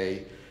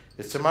today.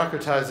 It's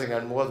democratizing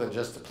on more than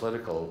just the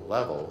political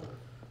level.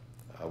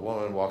 A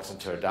woman walks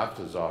into her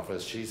doctor's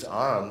office, she's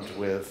armed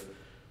with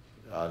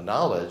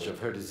knowledge of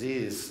her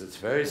disease that's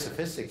very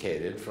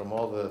sophisticated from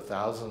all the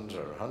thousands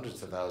or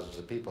hundreds of thousands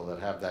of people that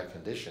have that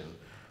condition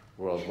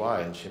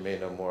worldwide, and she may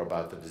know more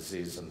about the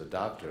disease than the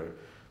doctor.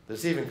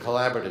 There's even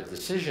collaborative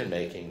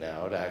decision-making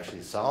now to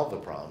actually solve the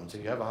problem. So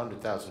you have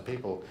 100,000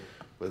 people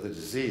with a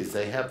disease,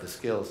 they have the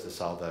skills to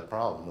solve that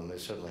problem, and they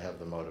certainly have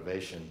the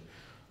motivation,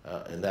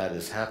 and that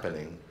is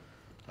happening.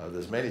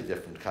 There's many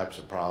different types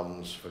of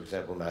problems, for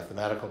example,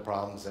 mathematical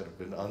problems that have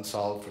been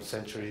unsolved for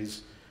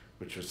centuries,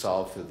 which were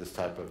solved through this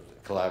type of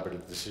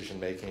collaborative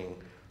decision-making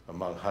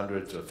among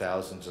hundreds or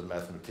thousands of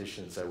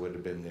mathematicians that would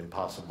have been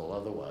impossible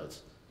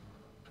otherwise.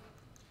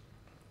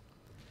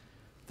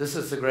 This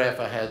is the graph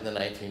I had in the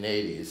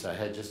 1980s. I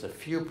had just a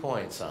few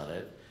points on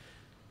it,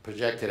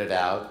 projected it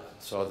out,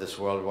 saw this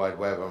World Wide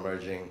Web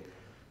emerging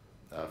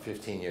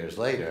 15 years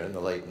later in the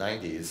late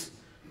 90s.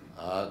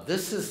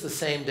 This is the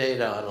same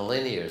data on a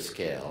linear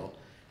scale,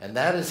 and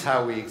that is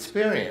how we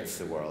experience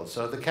the world.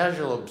 So the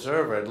casual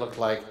observer, it looked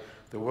like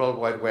the World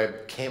Wide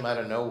Web came out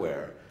of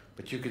nowhere,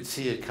 but you could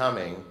see it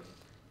coming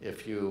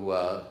if you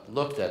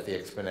looked at the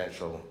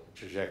exponential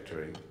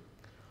trajectory.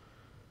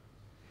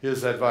 Here's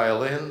that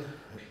violin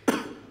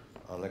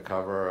on the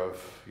cover of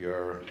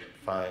your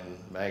fine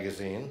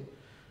magazine,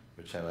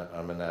 which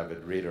I'm an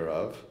avid reader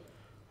of.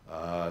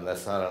 And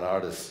that's not an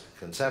artist's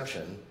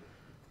conception.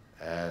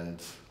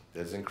 And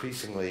there's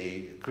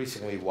increasingly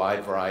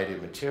wide variety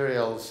of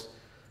materials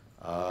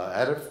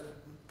at a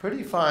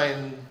pretty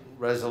fine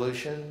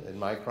resolution in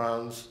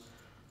microns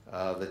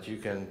that you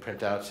can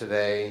print out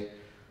today.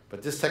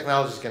 But this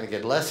technology is going to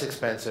get less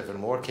expensive and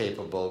more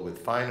capable with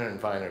finer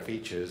and finer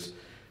features.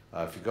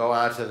 If you go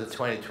out to the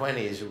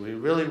 2020s, we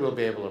really will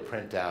be able to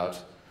print out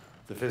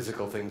the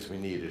physical things we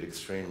need at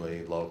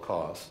extremely low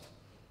cost.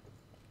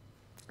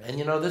 And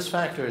you know, this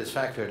factor is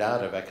factored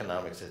out of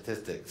economic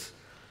statistics.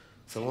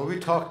 So when we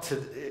talk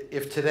to,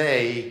 if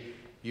today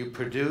you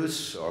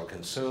produce or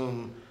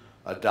consume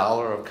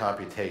 $1 of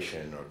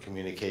computation or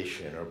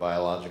communication or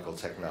biological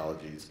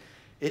technologies,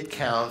 it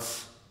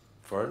counts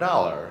for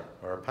 $1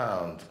 or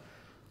 £1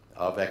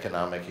 of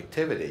economic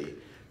activity,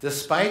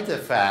 despite the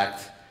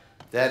fact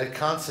that it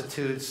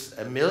constitutes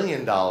 $1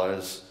 million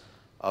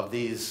of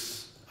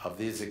these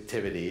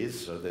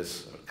activities, or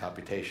this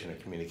computation or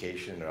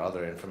communication or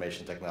other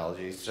information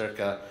technologies,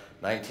 circa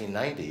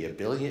 1990,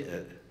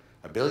 $1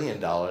 billion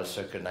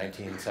circa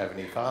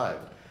 1975.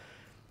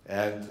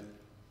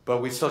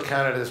 But we still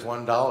count it as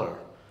 $1.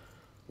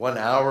 1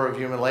 hour of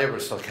human labor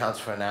still counts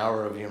for an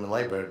hour of human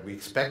labor. We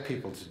expect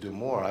people to do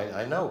more.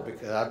 I know,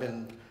 because I've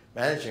been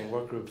managing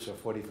work groups for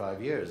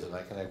 45 years, and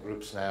I can have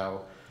groups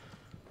now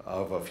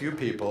of a few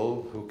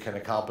people who can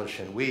accomplish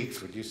in weeks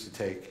what used to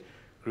take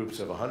groups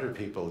of 100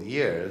 people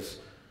years.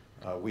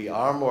 We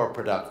are more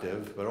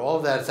productive, but all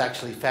of that is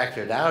actually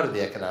factored out of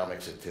the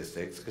economic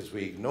statistics because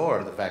we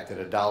ignore the fact that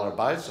 $1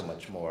 buys so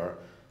much more,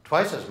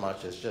 twice as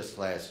much as just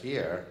last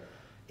year,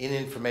 in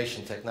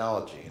information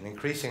technology. And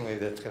increasingly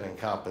that's going to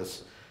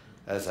encompass,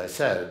 as I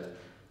said,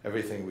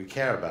 everything we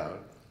care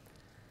about.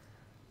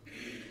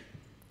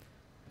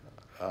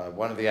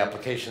 One of the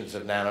applications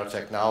of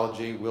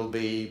nanotechnology will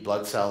be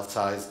blood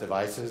cell-sized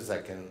devices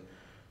that can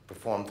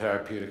perform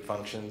therapeutic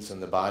functions in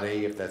the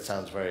body. If that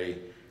sounds very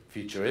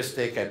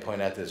futuristic, I'd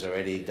point out there's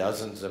already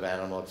dozens of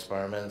animal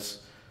experiments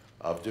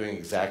of doing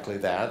exactly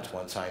that.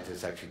 One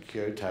scientist actually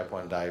cured type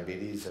 1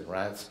 diabetes in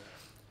rats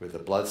with a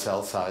blood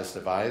cell-sized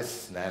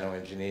device,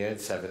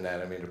 nano-engineered, 7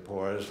 nanometer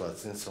pores,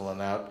 lets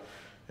insulin out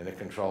in a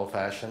controlled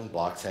fashion,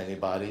 blocks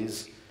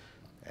antibodies,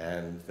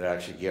 and they're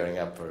actually gearing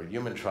up for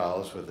human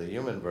trials with a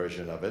human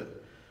version of it.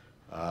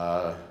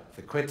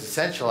 The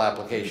quintessential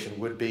application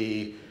would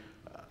be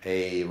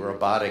a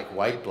robotic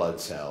white blood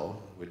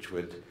cell, which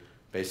would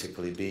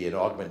basically be an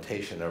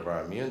augmentation of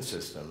our immune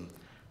system.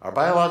 Our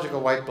biological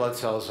white blood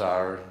cells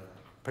are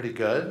pretty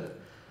good.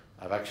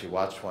 I've actually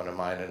watched one of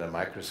mine in a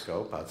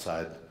microscope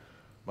outside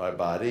my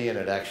body, and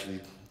it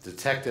actually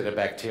detected a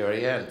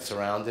bacteria and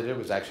surrounded it. It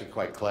was actually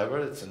quite clever.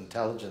 It's an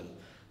intelligent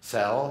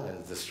cell,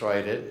 and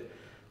destroyed it.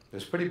 It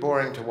was pretty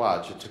boring to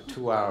watch. It took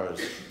 2 hours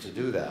to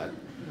do that.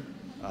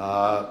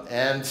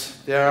 And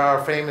there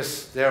are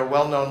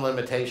well-known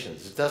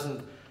limitations.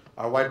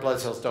 Our white blood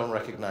cells don't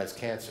recognize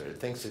cancer. It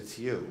thinks it's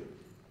you,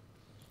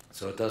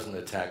 so it doesn't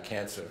attack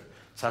cancer.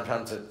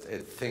 Sometimes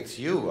it thinks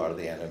you are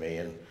the enemy,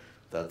 and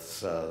that's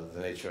the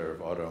nature of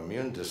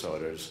autoimmune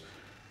disorders.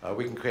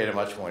 We can create a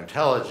much more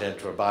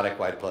intelligent robotic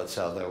white blood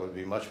cell that would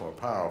be much more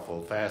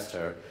powerful,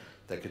 faster,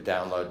 that could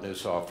download new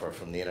software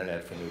from the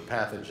internet for new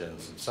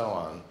pathogens and so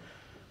on.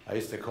 I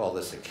used to call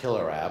this a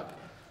killer app,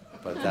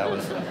 but that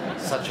was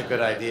such a good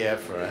idea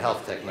for a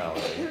health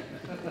technology.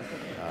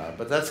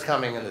 But that's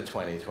coming in the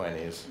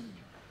 2020s.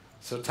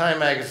 So Time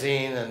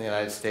magazine in the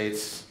United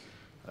States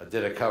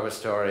did a cover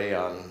story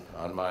on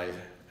my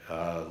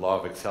law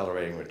of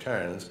accelerating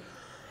returns.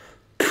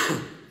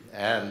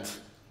 And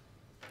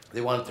they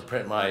wanted to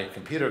print my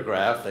computer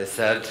graph. They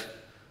said,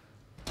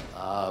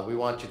 we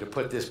want you to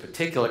put this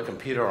particular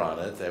computer on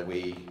it that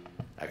we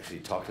actually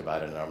talked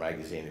about in our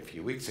magazine a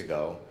few weeks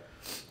ago.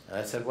 And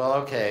I said, well,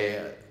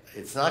 okay,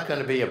 it's not going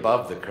to be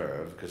above the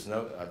curve, because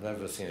I've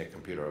never seen a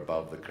computer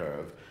above the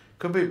curve.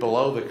 Could be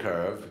below the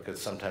curve,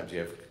 because sometimes you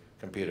have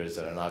computers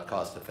that are not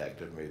cost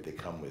effective. Maybe they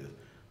come with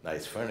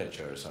nice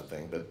furniture or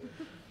something.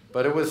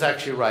 But it was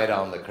actually right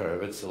on the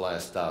curve. It's the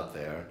last dot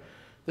there.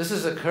 This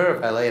is a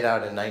curve I laid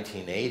out in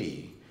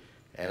 1980.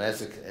 And as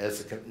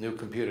the new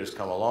computers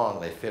come along,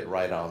 they fit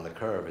right on the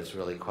curve. It's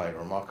really quite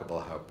remarkable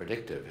how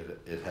predictive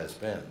it has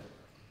been.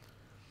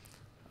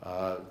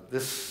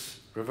 This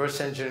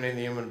reverse engineering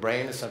the human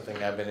brain is something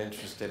I've been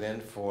interested in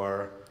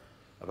for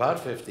about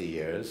 50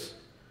 years.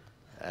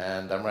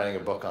 And I'm writing a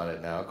book on it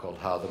now called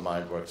How the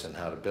Mind Works and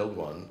How to Build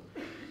One.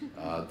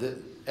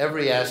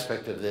 Every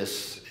aspect of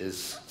this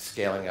is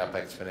scaling up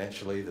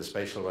exponentially. The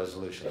spatial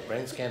resolution of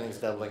brain scanning is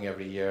doubling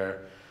every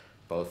year,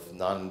 both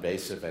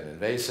non-invasive and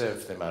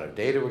invasive. The amount of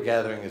data we're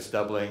gathering is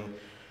doubling.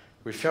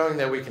 We're showing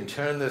that we can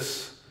turn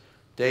this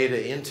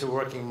data into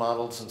working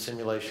models and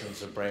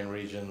simulations of brain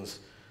regions.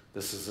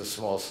 This is a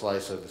small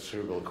slice of the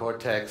cerebral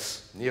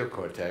cortex,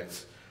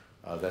 neocortex,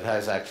 that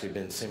has actually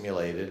been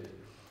simulated.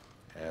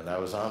 And I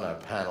was on a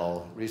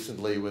panel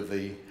recently with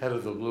the head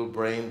of the Blue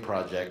Brain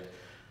Project,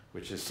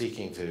 which is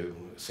seeking to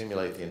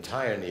simulate the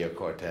entire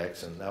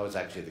neocortex, and that was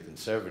actually the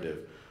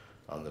conservative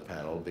on the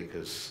panel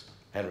because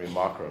Henry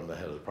Markram, the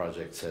head of the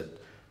project, said,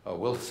 oh,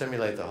 we'll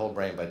simulate the whole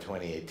brain by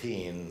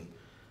 2018.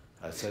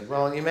 I said,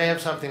 well, you may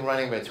have something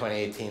running by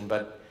 2018,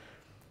 but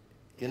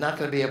you're not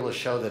going to be able to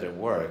show that it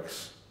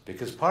works,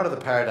 because part of the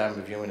paradigm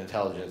of human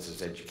intelligence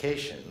is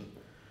education,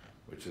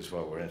 which is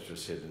what we're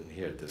interested in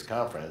here at this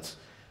conference.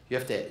 You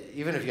have to,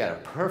 even if you got a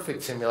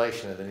perfect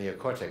simulation of the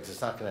neocortex,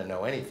 it's not going to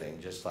know anything,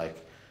 just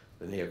like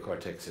the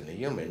neocortex in the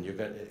human. You're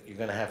going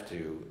to have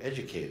to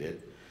educate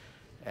it.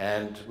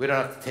 And we don't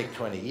have to take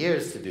 20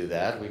 years to do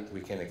that. We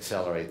can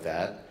accelerate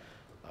that.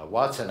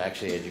 Watson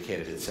actually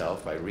educated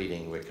itself by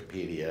reading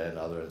Wikipedia and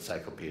other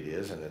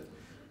encyclopedias, and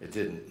it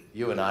didn't.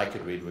 You and I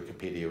could read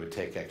Wikipedia. It would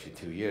take actually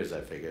 2 years, I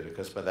figured,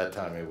 because by that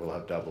time it will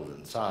have doubled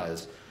in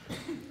size.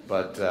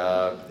 But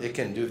it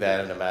can do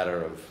that in a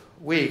matter of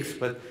weeks.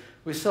 But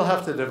we still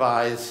have to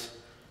devise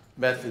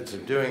methods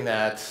of doing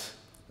that.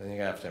 Then you're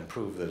going to have to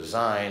improve the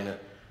design.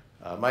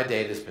 My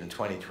date has been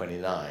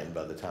 2029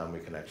 by the time we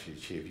can actually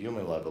achieve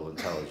human-level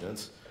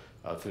intelligence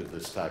through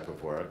this type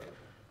of work.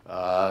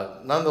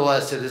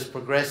 Nonetheless, it is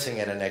progressing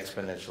at an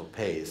exponential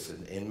pace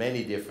in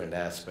many different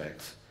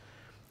aspects.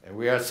 And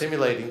we are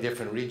simulating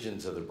different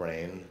regions of the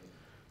brain,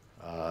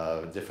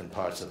 different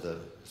parts of the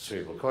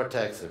cerebral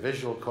cortex, the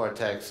visual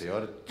cortex, the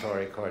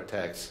auditory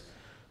cortex,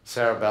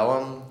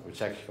 cerebellum,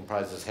 which actually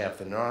comprises half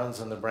the neurons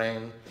in the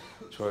brain.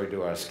 It's where we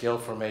do our skill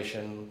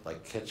formation,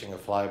 like catching a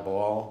fly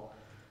ball.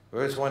 We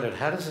always wondered,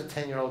 how does a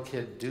 10-year-old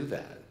kid do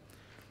that?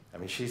 I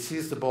mean, she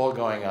sees the ball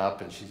going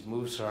up and she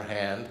moves her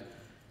hand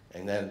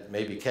and then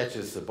maybe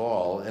catches the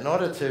ball. In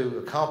order to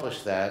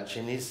accomplish that,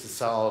 she needs to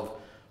solve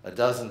a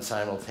dozen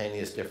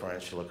simultaneous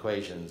differential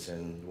equations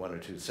in 1 or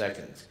 2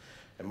 seconds.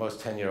 And most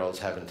 10-year-olds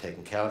haven't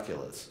taken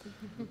calculus.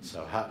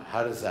 So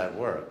how does that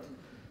work?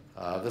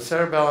 The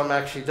cerebellum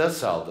actually does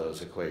solve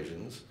those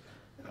equations.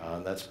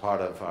 That's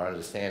part of our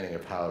understanding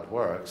of how it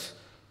works.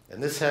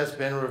 And this has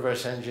been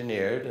reverse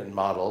engineered and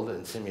modeled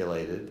and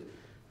simulated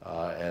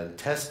and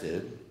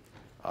tested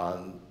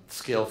on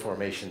skill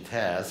formation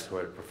tasks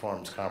where it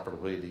performs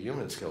comparably to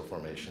human skill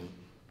formation.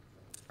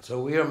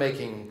 So we are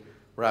making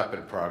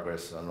rapid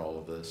progress on all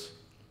of this.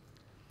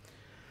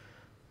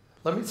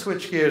 Let me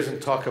switch gears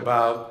and talk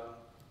about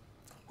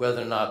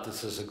whether or not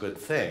this is a good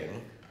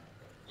thing.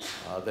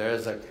 There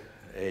is a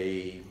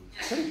pretty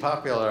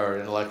popular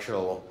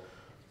intellectual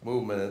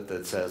movement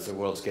that says the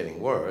world's getting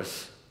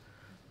worse.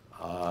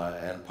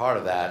 And part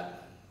of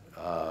that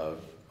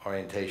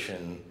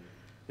orientation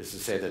is to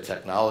say that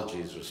technology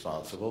is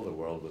responsible. The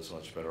world was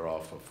much better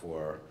off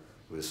before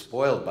it was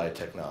spoiled by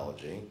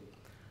technology.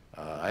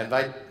 I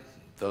invite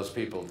those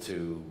people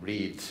to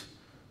read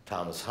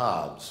Thomas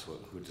Hobbes,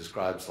 who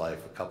describes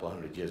life a couple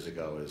hundred years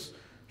ago as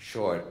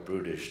short,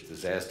 brutish,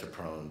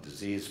 disaster-prone,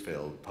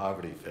 disease-filled,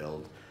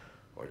 poverty-filled,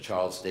 or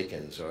Charles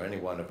Dickens, or any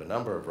one of a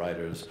number of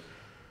writers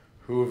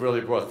who have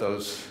really brought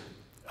those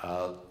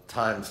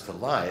times to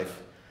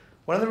life.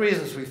 One of the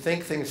reasons we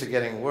think things are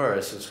getting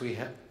worse is we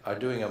are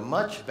doing a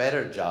much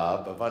better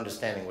job of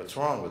understanding what's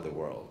wrong with the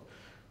world.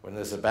 When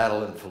there's a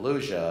battle in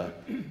Fallujah,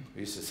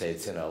 we used to say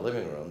it's in our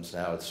living rooms,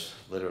 now it's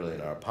literally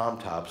in our palm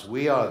tops.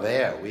 We are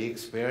there, we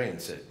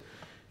experience it.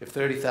 If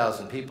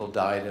 30,000 people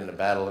died in a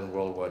battle in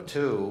World War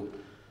II,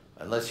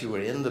 unless you were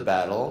in the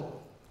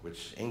battle,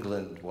 which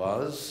England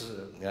was,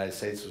 the United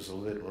States was a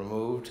little bit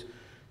removed,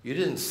 you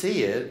didn't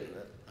see it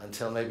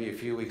until maybe a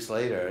few weeks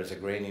later as a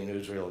grainy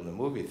newsreel in the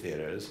movie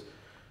theaters.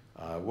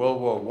 World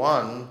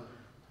War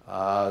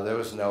I, there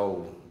was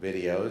no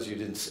videos. You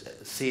didn't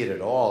see it at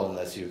all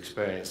unless you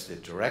experienced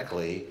it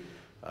directly.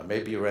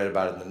 Maybe you read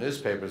about it in the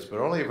newspapers, but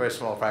only a very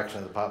small fraction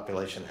of the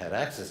population had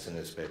access to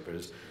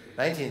newspapers.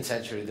 19th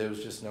century, there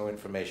was just no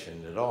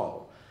information at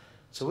all.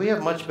 So we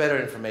have much better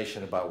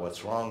information about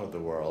what's wrong with the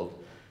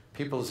world.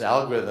 People's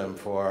algorithm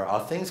for,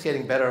 are things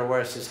getting better or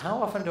worse, is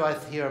how often do I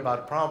hear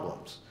about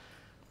problems?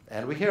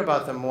 And we hear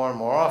about them more and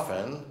more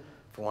often.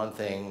 For one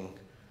thing,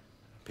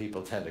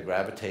 people tend to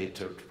gravitate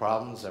to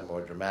problems. They're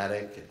more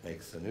dramatic. It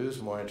makes the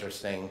news more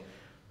interesting.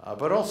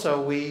 But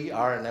also, we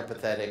are an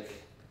empathetic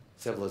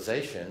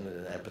civilization,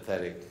 an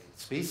empathetic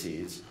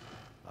species.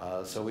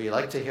 So we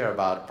like to hear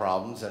about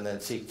problems and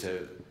then seek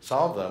to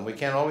solve them. We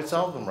can't always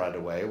solve them right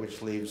away,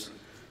 which leaves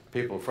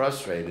people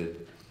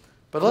frustrated.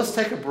 But let's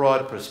take a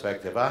broad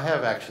perspective. I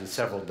have actually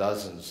several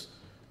dozens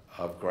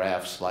of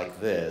graphs like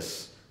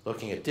this,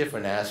 looking at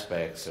different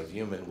aspects of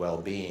human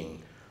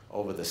well-being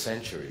over the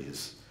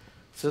centuries.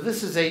 So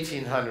this is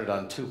 1800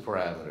 on 2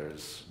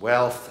 parameters,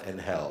 wealth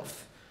and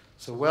health.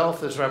 So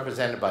wealth is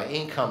represented by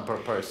income per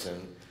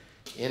person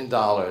in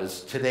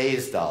dollars,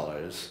 today's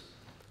dollars.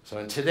 So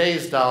in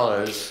today's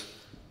dollars,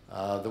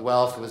 the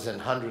wealth was in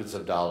hundreds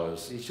of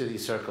dollars. Each of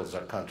these circles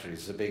are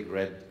countries. The big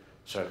red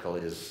circle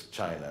is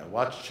China.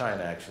 Watch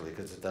China, actually,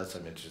 because it does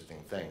some interesting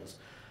things.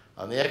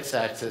 On the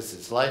x-axis,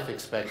 it's life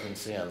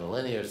expectancy on the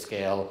linear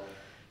scale.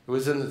 It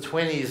was in the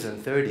 20s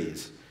and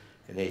 30s.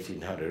 In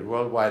 1800.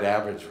 Worldwide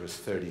average was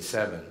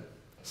 37.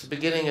 It's the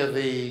beginning of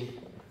the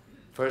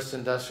first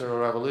industrial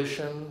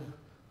revolution.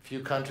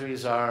 Few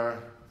countries are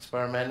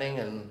experimenting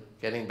and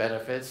getting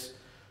benefits.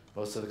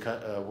 Most of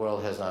the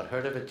world has not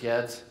heard of it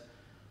yet.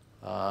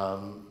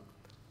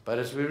 But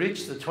as we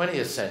reach the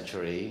 20th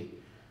century,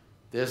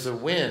 there's a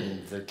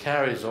wind that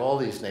carries all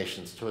these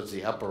nations towards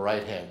the upper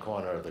right-hand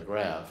corner of the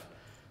graph.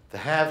 The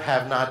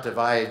have-not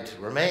divide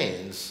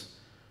remains,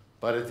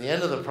 but at the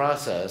end of the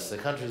process, the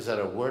countries that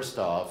are worst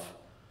off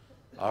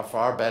are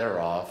far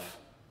better off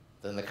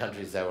than the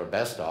countries that were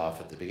best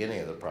off at the beginning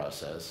of the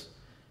process.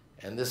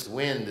 And this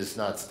wind is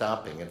not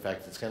stopping. In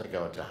fact, it's going to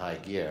go into high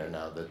gear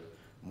now that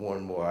more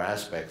and more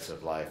aspects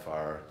of life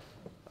are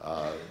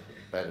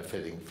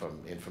benefiting from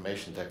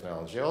information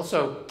technology.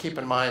 Also, keep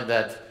in mind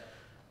that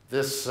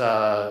this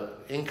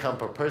income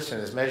per person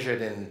is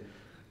measured in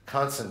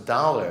constant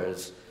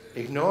dollars,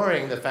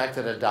 ignoring the fact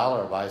that a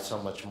dollar buys so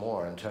much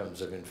more in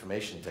terms of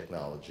information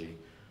technology,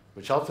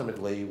 which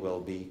ultimately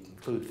will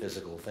include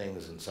physical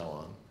things and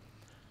so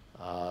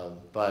on.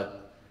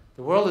 But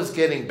the world is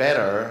getting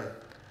better,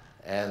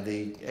 and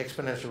the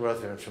exponential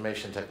growth of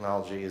information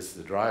technology is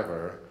the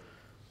driver.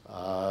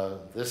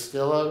 There's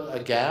still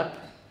a gap,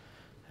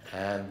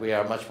 and we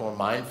are much more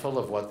mindful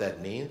of what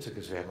that means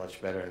because we have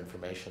much better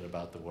information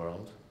about the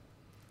world.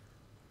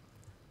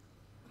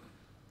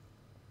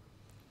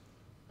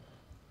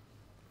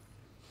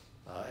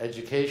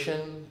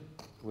 Education,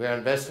 we are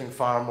investing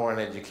far more in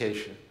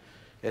education.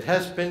 It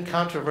has been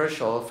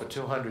controversial for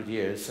 200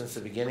 years, since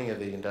the beginning of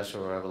the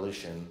Industrial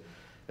Revolution,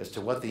 as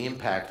to what the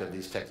impact of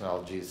these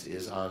technologies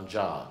is on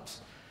jobs.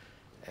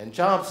 And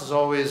jobs is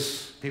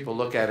always, people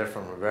look at it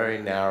from a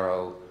very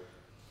narrow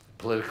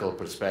political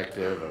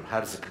perspective of how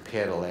does it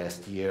compare to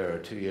last year or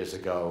 2 years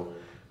ago.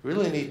 We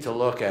really need to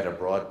look at a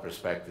broad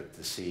perspective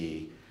to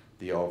see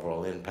the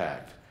overall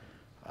impact.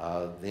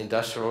 The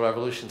Industrial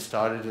Revolution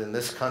started in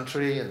this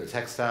country, in the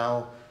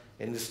textile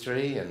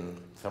industry,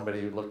 and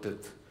somebody looked at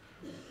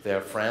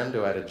their friend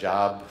who had a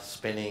job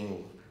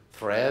spinning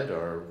thread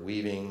or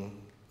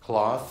weaving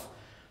cloth,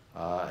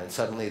 and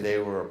suddenly they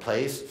were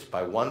replaced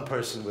by one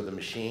person with a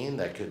machine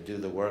that could do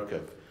the work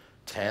of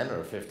 10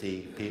 or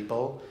 50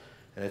 people.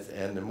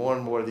 And more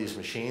and more of these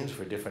machines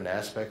for different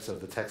aspects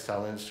of the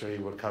textile industry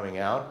were coming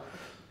out,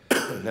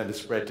 and then it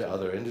spread to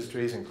other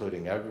industries,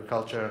 including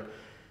agriculture.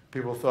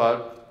 People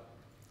thought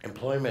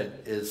employment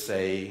is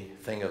a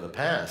thing of the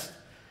past,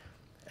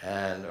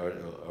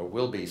 or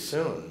will be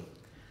soon.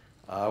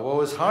 What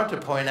was hard to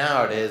point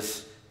out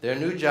is there are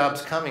new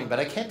jobs coming, but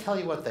I can't tell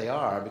you what they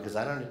are because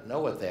I don't know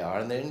what they are,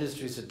 and there are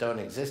industries that don't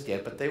exist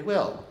yet, but they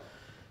will.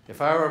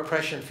 If I were a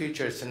prescient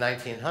futurist to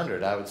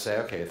 1900, I would say,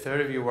 okay, a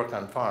third of you work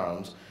on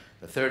farms,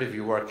 a third of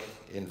you work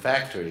in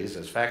factories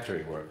as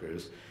factory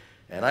workers,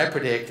 and I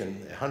predict in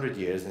 100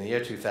 years, in the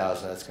year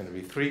 2000, that's going to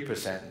be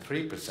 3% and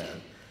 3%.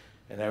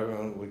 And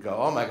everyone would go,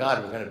 oh my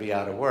God, we're going to be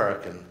out of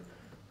work. And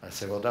I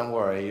said, well, don't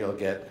worry, you'll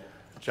get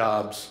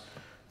jobs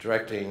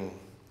directing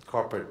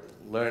corporate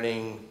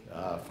learning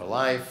for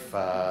life,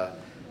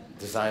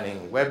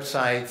 designing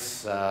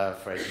websites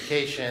for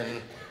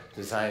education,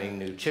 designing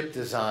new chip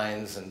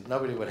designs, and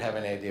nobody would have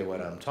any idea what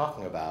I'm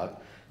talking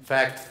about. In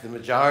fact, the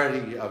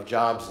majority of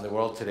jobs in the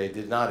world today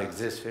did not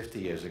exist 50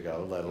 years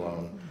ago, let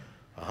alone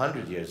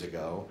 100 years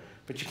ago.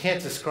 But you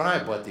can't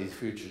describe what these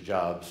future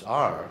jobs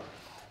are.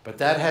 But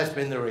that has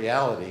been the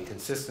reality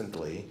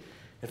consistently.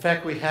 In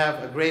fact, we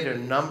have a greater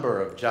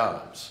number of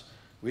jobs.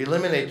 We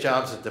eliminate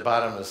jobs at the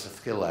bottom of the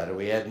skill ladder.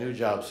 We add new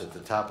jobs at the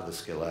top of the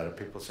skill ladder.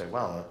 People say,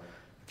 well,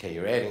 okay,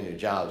 you're adding new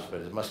jobs,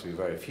 but it must be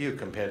very few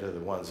compared to the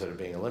ones that are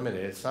being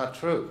eliminated. It's not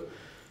true.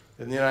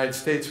 In the United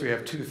States, we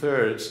have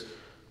 2/3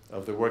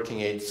 of the working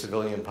age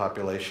civilian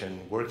population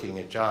working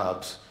at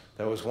jobs.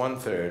 That was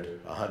 1/3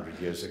 100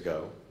 years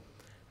ago.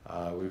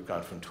 We've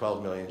gone from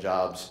 12 million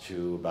jobs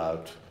to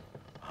about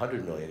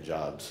 100 million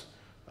jobs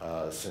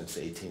since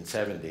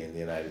 1870 in the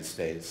United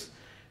States.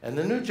 And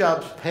the new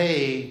jobs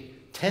pay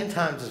 10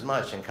 times as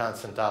much in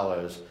constant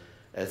dollars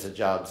as the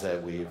jobs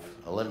that we've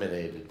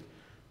eliminated.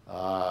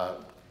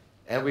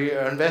 And we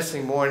are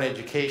investing more in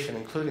education,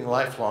 including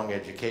lifelong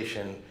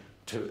education,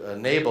 to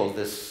enable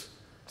this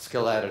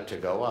skill ladder to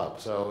go up.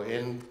 So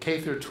in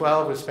K through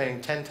 12, we're spending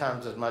 10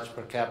 times as much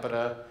per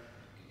capita.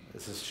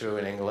 This is true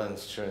in England,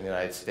 it's true in the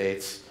United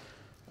States.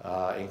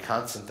 In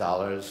constant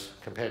dollars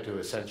compared to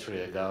a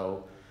century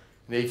ago.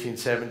 In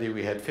 1870,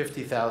 we had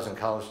 50,000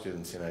 college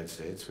students in the United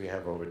States. We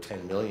have over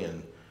 10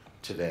 million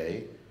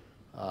today.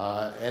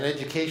 And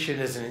education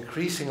is an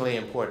increasingly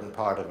important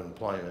part of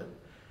employment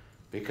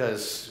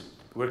because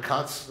we're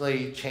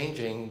constantly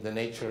changing the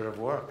nature of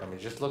work. I mean,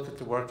 just look at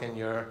the work in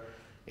your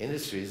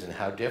industries and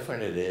how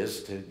different it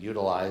is to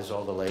utilize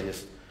all the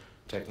latest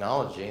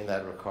technology, and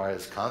that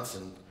requires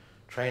constant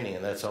training,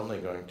 and that's only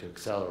going to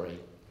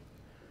accelerate.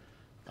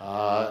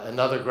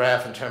 Another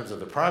graph in terms of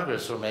the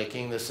progress we're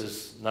making, this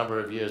is number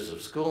of years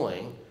of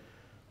schooling.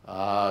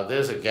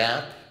 There's a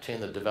gap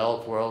between the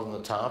developed world on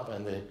the top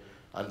and the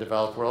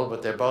undeveloped world,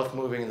 but they're both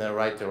moving in the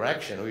right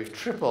direction. We've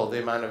tripled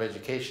the amount of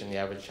education the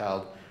average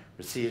child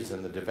receives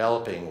in the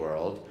developing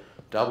world,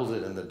 doubled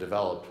it in the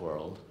developed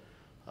world.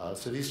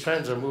 So these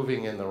trends are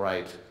moving in the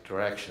right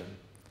direction.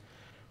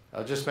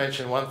 I'll just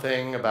mention one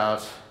thing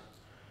about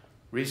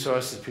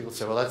resources. People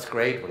say, well, that's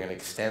great. We're going to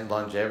extend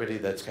longevity.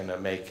 That's going to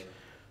make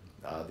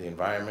the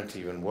environment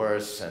even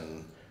worse,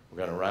 and we're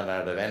going to run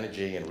out of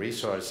energy and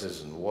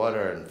resources and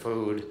water and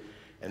food.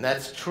 And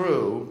that's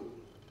true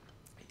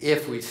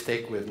if we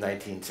stick with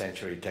 19th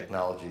century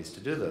technologies to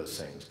do those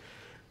things.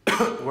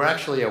 We're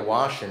actually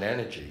awash in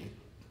energy.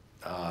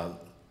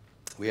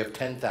 We have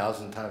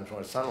 10,000 times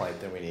more sunlight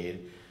than we need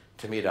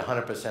to meet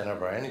 100%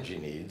 of our energy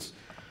needs.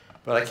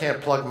 But I can't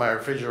plug my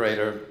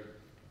refrigerator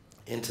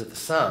into the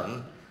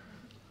sun,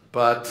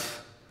 but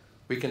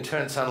we can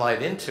turn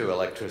sunlight into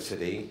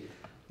electricity.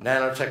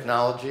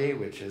 Nanotechnology,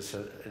 which is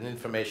an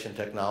information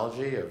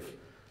technology of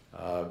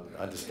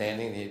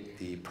understanding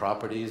the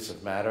properties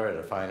of matter at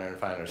a finer and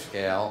finer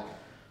scale,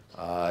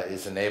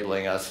 is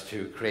enabling us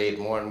to create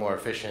more and more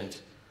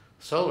efficient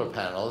solar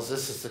panels.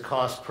 This is the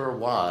cost per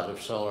watt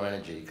of solar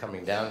energy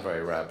coming down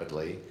very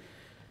rapidly.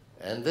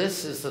 And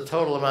this is the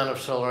total amount of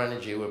solar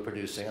energy we're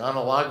producing on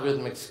a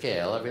logarithmic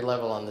scale. Every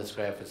level on this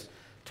graph is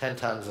 10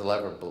 times the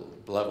level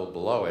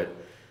below it.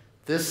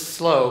 This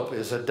slope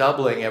is a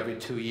doubling every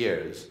 2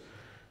 years.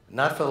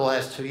 Not for the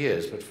last 2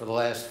 years, but for the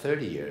last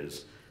 30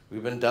 years.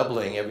 We've been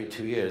doubling every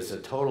 2 years the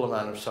total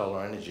amount of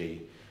solar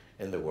energy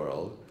in the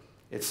world.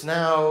 It's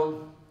now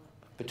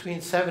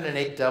between 7 and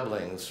 8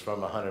 doublings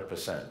from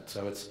 100%.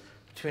 So it's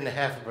between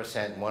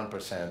 0.5% and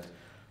 1%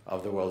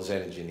 of the world's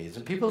energy needs.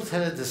 And people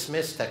tend to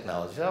dismiss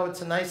technology. Oh,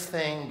 it's a nice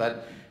thing,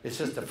 but it's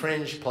just a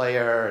fringe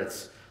player.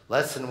 It's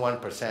less than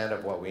 1%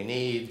 of what we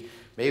need.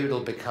 Maybe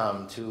it'll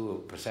become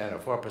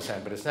 2% or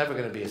 4%, but it's never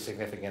going to be a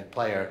significant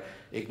player,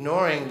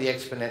 ignoring the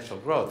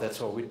exponential growth. That's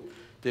what we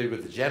did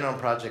with the Genome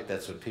Project.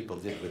 That's what people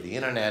did with the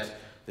internet.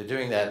 They're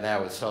doing that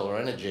now with solar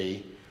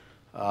energy.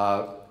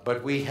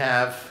 But we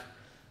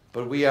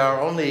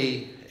are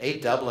only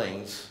 8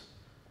 doublings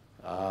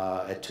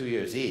at 2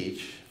 years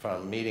each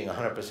from meeting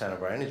 100%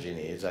 of our energy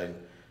needs. I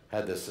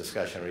had this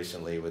discussion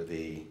recently with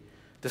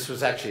this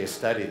was actually a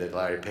study that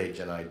Larry Page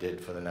and I did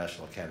for the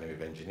National Academy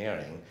of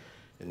Engineering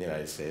in the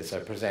United States.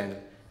 It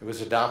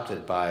was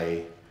adopted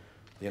by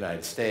the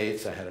United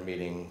States. I had a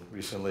meeting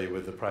recently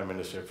with the Prime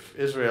Minister of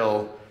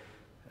Israel,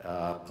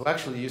 who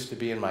actually used to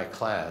be in my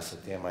class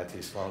at the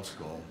MIT Sloan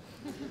School.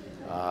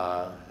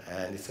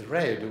 And he said,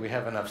 Ray, do we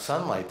have enough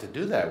sunlight to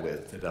do that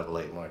with, to double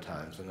 8 more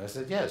times? And I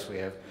said, yes, we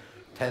have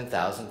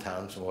 10,000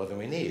 times more than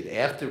we need.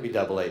 After we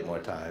double 8 more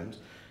times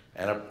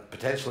and are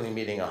potentially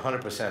meeting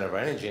 100% of our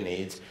energy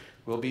needs,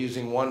 we'll be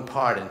using 1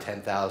 part in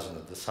 10,000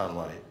 of the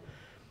sunlight.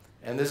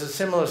 And there's a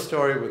similar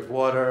story with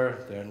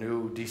water. There are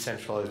new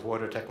decentralized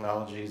water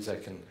technologies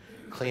that can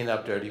clean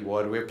up dirty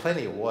water. We have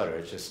plenty of water.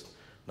 It's just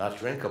not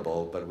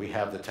drinkable, but we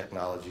have the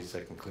technologies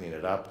that can clean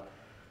it up.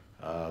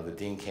 The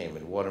Dean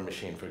Kamen water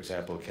machine, for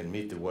example, can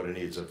meet the water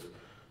needs of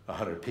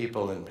 100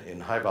 people, and in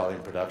high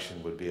volume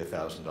production would be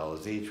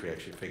 $1,000 each. We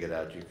actually figured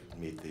out you could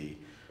meet the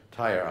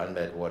entire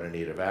unmet water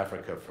need of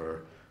Africa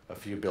for a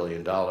few $1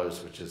 billion,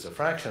 which is a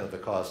fraction of the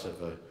cost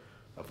of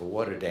a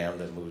water dam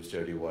that moves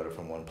dirty water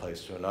from one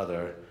place to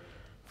another.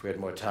 If we had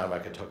more time, I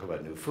could talk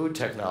about new food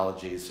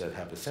technologies that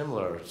have a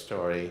similar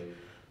story.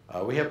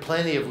 We have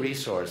plenty of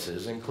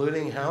resources,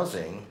 including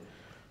housing,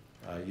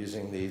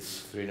 using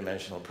these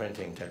 3-dimensional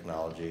printing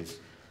technologies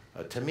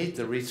to meet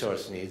the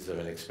resource needs of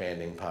an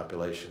expanding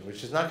population,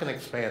 which is not going to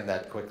expand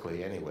that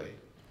quickly anyway.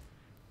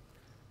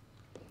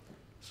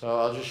 So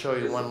I'll just show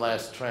you one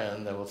last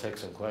trend, then we'll take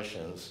some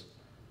questions.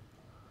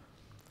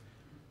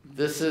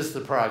 This is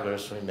the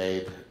progress we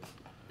made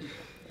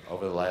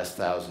over the last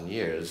 1,000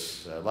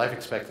 years. Life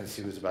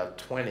expectancy was about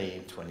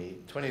 20 to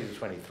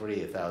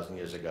 23 1,000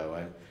 years ago.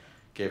 I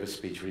gave a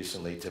speech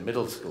recently to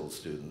middle school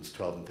students,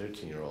 12 and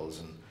 13-year-olds,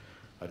 and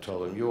I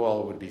told them, you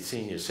all would be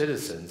senior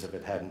citizens if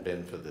it hadn't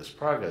been for this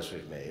progress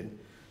we've made.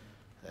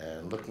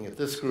 And looking at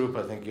this group,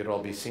 I think you'd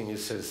all be senior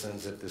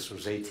citizens if this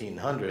was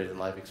 1800 and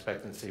life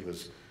expectancy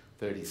was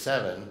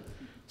 37.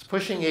 It's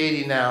pushing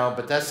 80 now,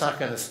 but that's not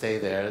going to stay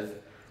there.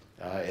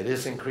 It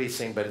is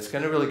increasing, but it's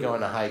going to really go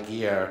into high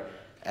gear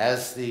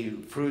as the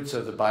fruits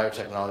of the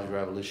biotechnology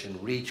revolution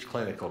reach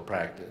clinical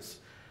practice.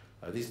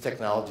 These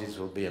technologies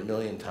will be 1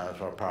 million times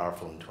more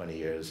powerful in 20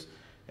 years,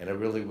 and it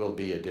really will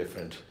be a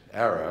different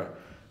era.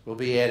 We'll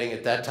be adding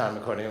at that time,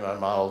 according to our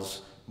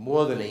models,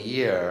 more than a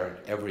year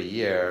every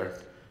year,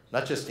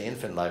 not just to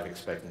infant life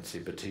expectancy,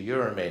 but to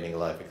your remaining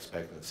life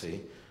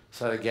expectancy.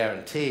 It's not a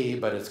guarantee,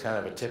 but it's kind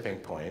of a tipping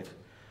point.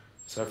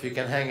 So if you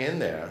can hang in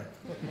there,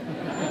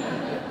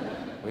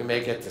 we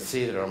may get to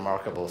see the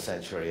remarkable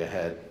century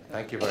ahead.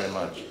 Thank you very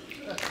much.